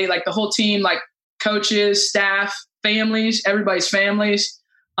everybody, like the whole team, like coaches, staff, families, everybody's families.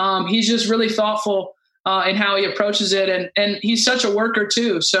 He's just really thoughtful in how he approaches it. And he's such a worker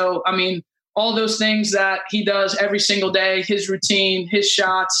too. So, I mean, all those things that he does every single day, his routine, his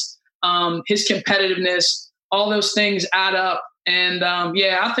shots, his competitiveness, all those things add up. And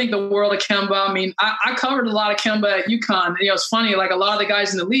I think the world of Kemba. I mean, I covered a lot of Kemba at UConn. You know, it's funny, like a lot of the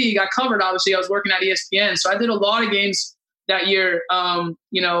guys in the league I covered, obviously I was working at ESPN. So I did a lot of games that year,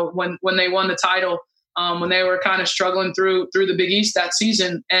 when they won the title, when they were kind of struggling through the Big East that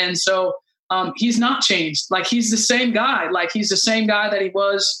season. And so he's not changed. Like he's the same guy. Like he's the same guy that he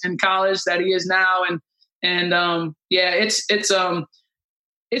was in college, that he is now. I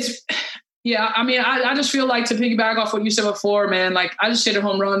mean, I just feel like, to piggyback off what you said before, man, like I just hit a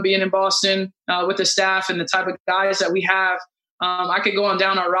home run being in Boston with the staff and the type of guys that we have. I could go on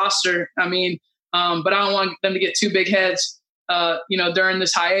down our roster. I mean, but I don't want them to get too big heads, during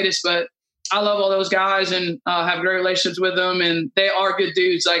this hiatus. But I love all those guys and have great relationships with them. And they are good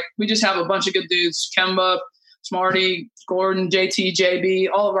dudes. Like we just have a bunch of good dudes. Kemba, Smarty, Gordon, JT, JB,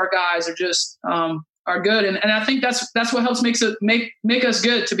 all of our guys are just are good. And I think that's what helps make us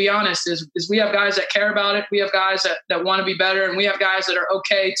good, to be honest, is we have guys that care about it. We have guys that want to be better. And we have guys that are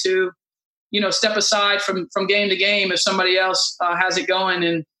okay to, step aside from game to game if somebody else has it going.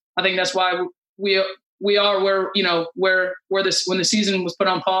 And I think that's why we are where when the season was put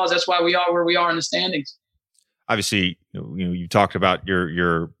on pause, that's why we are where we are in the standings. Obviously, you talked about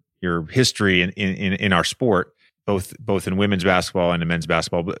your history in our sport, both in women's basketball and in men's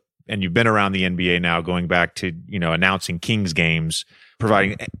basketball, and you've been around the NBA now, going back to, announcing Kings games,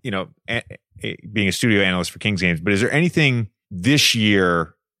 providing, being a studio analyst for Kings games. But is there anything this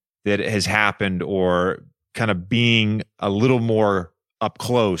year that has happened, or kind of being a little more up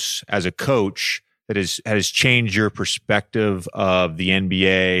close as a coach, that has changed your perspective of the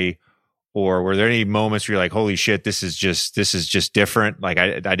NBA? Or were there any moments where you're like, holy shit, this is just different? Like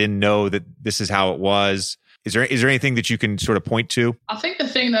I didn't know that this is how it was. Is there anything that you can sort of point to? I think the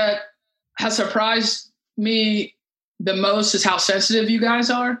thing that has surprised me the most is how sensitive you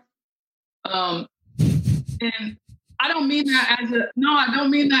guys are. And I don't mean that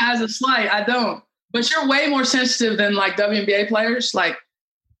as a slight. I don't. But you're way more sensitive than like WNBA players, like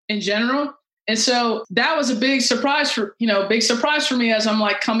in general. And so that was a big surprise for me as I'm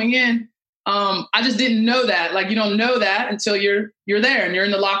like coming in. I just didn't know that. Like, you don't know that until you're there and you're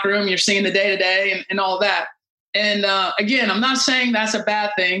in the locker room, you're seeing the day to day and all that. And again, I'm not saying that's a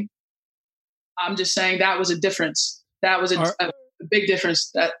bad thing. I'm just saying that was a difference. That was big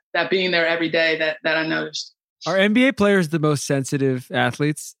difference that being there every day that I noticed. Are NBA players the most sensitive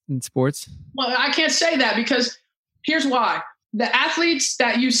athletes in sports? Well, I can't say that because here's why. The athletes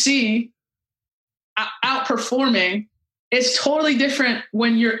that you see outperforming, it's totally different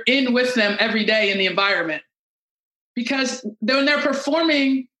when you're in with them every day in the environment. Because when they're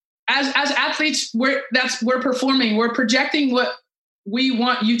performing, as athletes, we're performing, we're projecting what we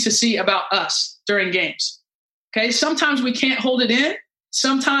want you to see about us during games. Okay, sometimes we can't hold it in.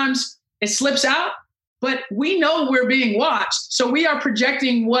 Sometimes it slips out, but we know we're being watched. So we are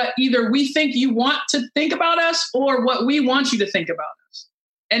projecting what either we think you want to think about us or what we want you to think about us.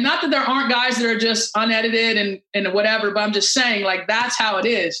 And not that there aren't guys that are just unedited and whatever, but I'm just saying, like, that's how it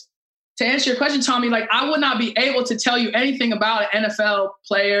is. To answer your question, Tommy, like, I would not be able to tell you anything about NFL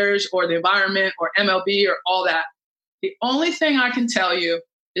players or the environment or MLB or all that. The only thing I can tell you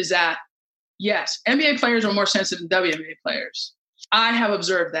is that, yes, NBA players are more sensitive than WNBA players. I have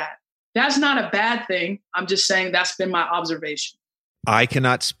observed that. That's not a bad thing. I'm just saying that's been my observation. I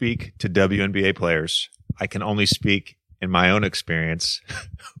cannot speak to WNBA players. I can only speak in my own experience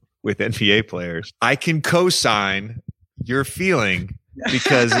with NBA players. I can co-sign your feeling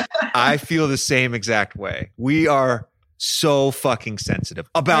because I feel the same exact way. We are so fucking sensitive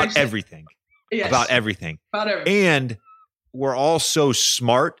about everything. Yes. About everything. About everything. And we're all so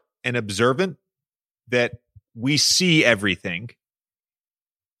smart and observant that we see everything.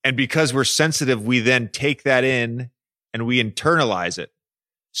 And because we're sensitive, we then take that in and we internalize it.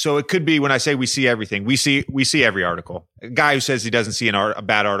 So it could be, when I say we see everything, we see every article. A guy who says he doesn't see a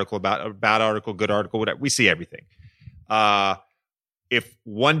bad article, about a bad article, good article, whatever, we see everything. If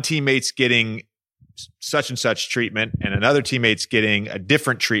one teammate's getting such and such treatment and another teammate's getting a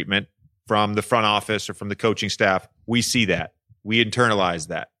different treatment from the front office or from the coaching staff, we see that. We internalize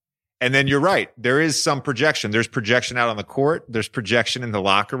that. And then you're right. There is some projection. There's projection out on the court. There's projection in the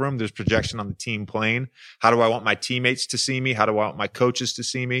locker room. There's projection on the team plane. How do I want my teammates to see me? How do I want my coaches to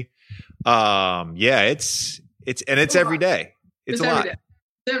see me? Yeah, it's every day. It's a lot. It's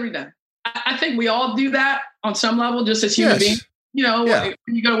every day. I think we all do that on some level, just as human beings,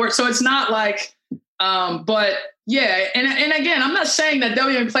 when you go to work. So it's not like, but yeah. And again, I'm not saying that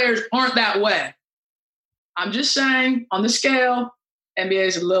WNBA players aren't that way. I'm just saying on the scale, NBA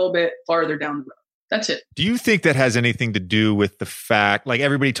is a little bit farther down the road. That's it. Do you think that has anything to do with the fact, like,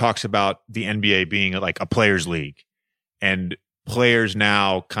 everybody talks about the NBA being like a players' league, and players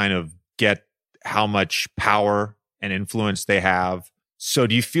now kind of get how much power and influence they have? So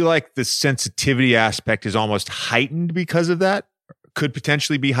do you feel like the sensitivity aspect is almost heightened because of that? Could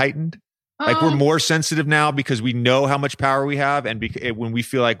potentially be heightened? Like, we're more sensitive now because we know how much power we have, and when we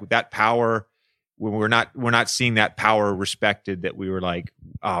feel like that power, when we're not seeing that power respected, that we were like,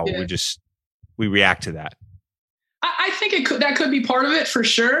 we react to that. I think that could be part of it for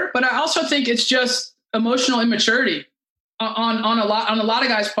sure, but I also think it's just emotional immaturity on a lot of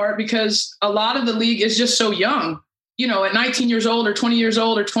guys' part, because a lot of the league is just so young. You know, at 19 years old or 20 years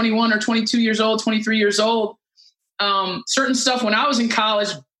old or 21 or 22 years old, 23 years old, certain stuff when I was in college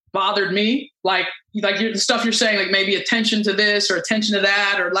bothered me, like the stuff you're saying, like maybe attention to this or attention to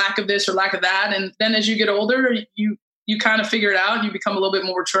that or lack of this or lack of that. And then as you get older, you kind of figure it out. You become a little bit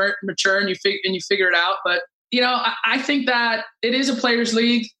more mature and you figure it out. But, I think that it is a players'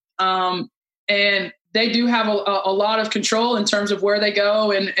 league, and they do have a lot of control in terms of where they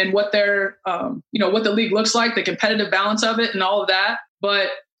go and what their, what the league looks like, the competitive balance of it and all of that.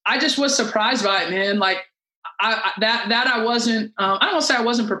 But I just was surprised by it, man. Like, I wasn't, I don't want to say I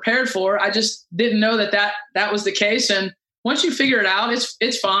wasn't prepared for. I just didn't know that was the case. And once you figure it out,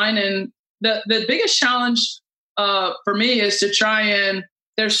 it's fine. And the biggest challenge for me is to try and,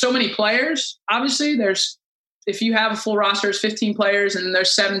 there's so many players. Obviously, if you have a full roster, it's 15 players and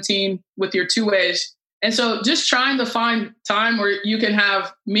there's 17 with your two ways. And so just trying to find time where you can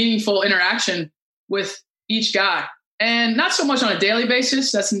have meaningful interaction with each guy, and not so much on a daily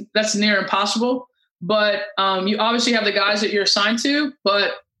basis. That's near impossible. But you obviously have the guys that you're assigned to,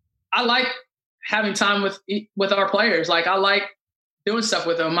 but I like having time with our players. Like, I like doing stuff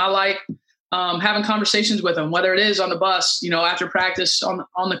with them. I like having conversations with them, whether it is on the bus, after practice,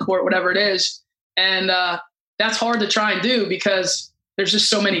 on the court, whatever it is. And that's hard to try and do because there's just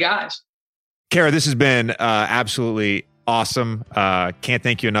so many guys. Kara, this has been absolutely awesome. Can't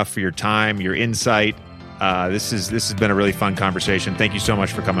thank you enough for your time, your insight. This has been a really fun conversation. Thank you so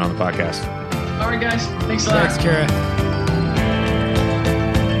much for coming on the podcast. All right, guys. Thanks a lot. Thanks, Kara.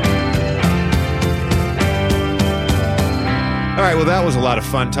 All right. Well, that was a lot of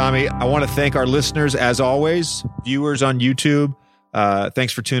fun, Tommy. I want to thank our listeners, as always, viewers on YouTube.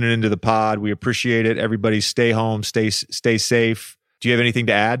 Thanks for tuning into the pod. We appreciate it. Everybody stay home, stay safe. Do you have anything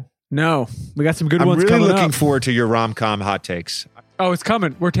to add? No, we got some good I'm ones really coming looking up. forward to your rom-com hot takes. Oh, it's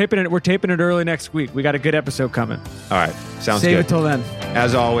coming. We're taping it early next week. We got a good episode coming. All right. Sounds Save good. it till then.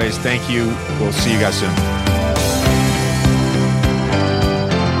 As always, thank you. We'll see you guys soon.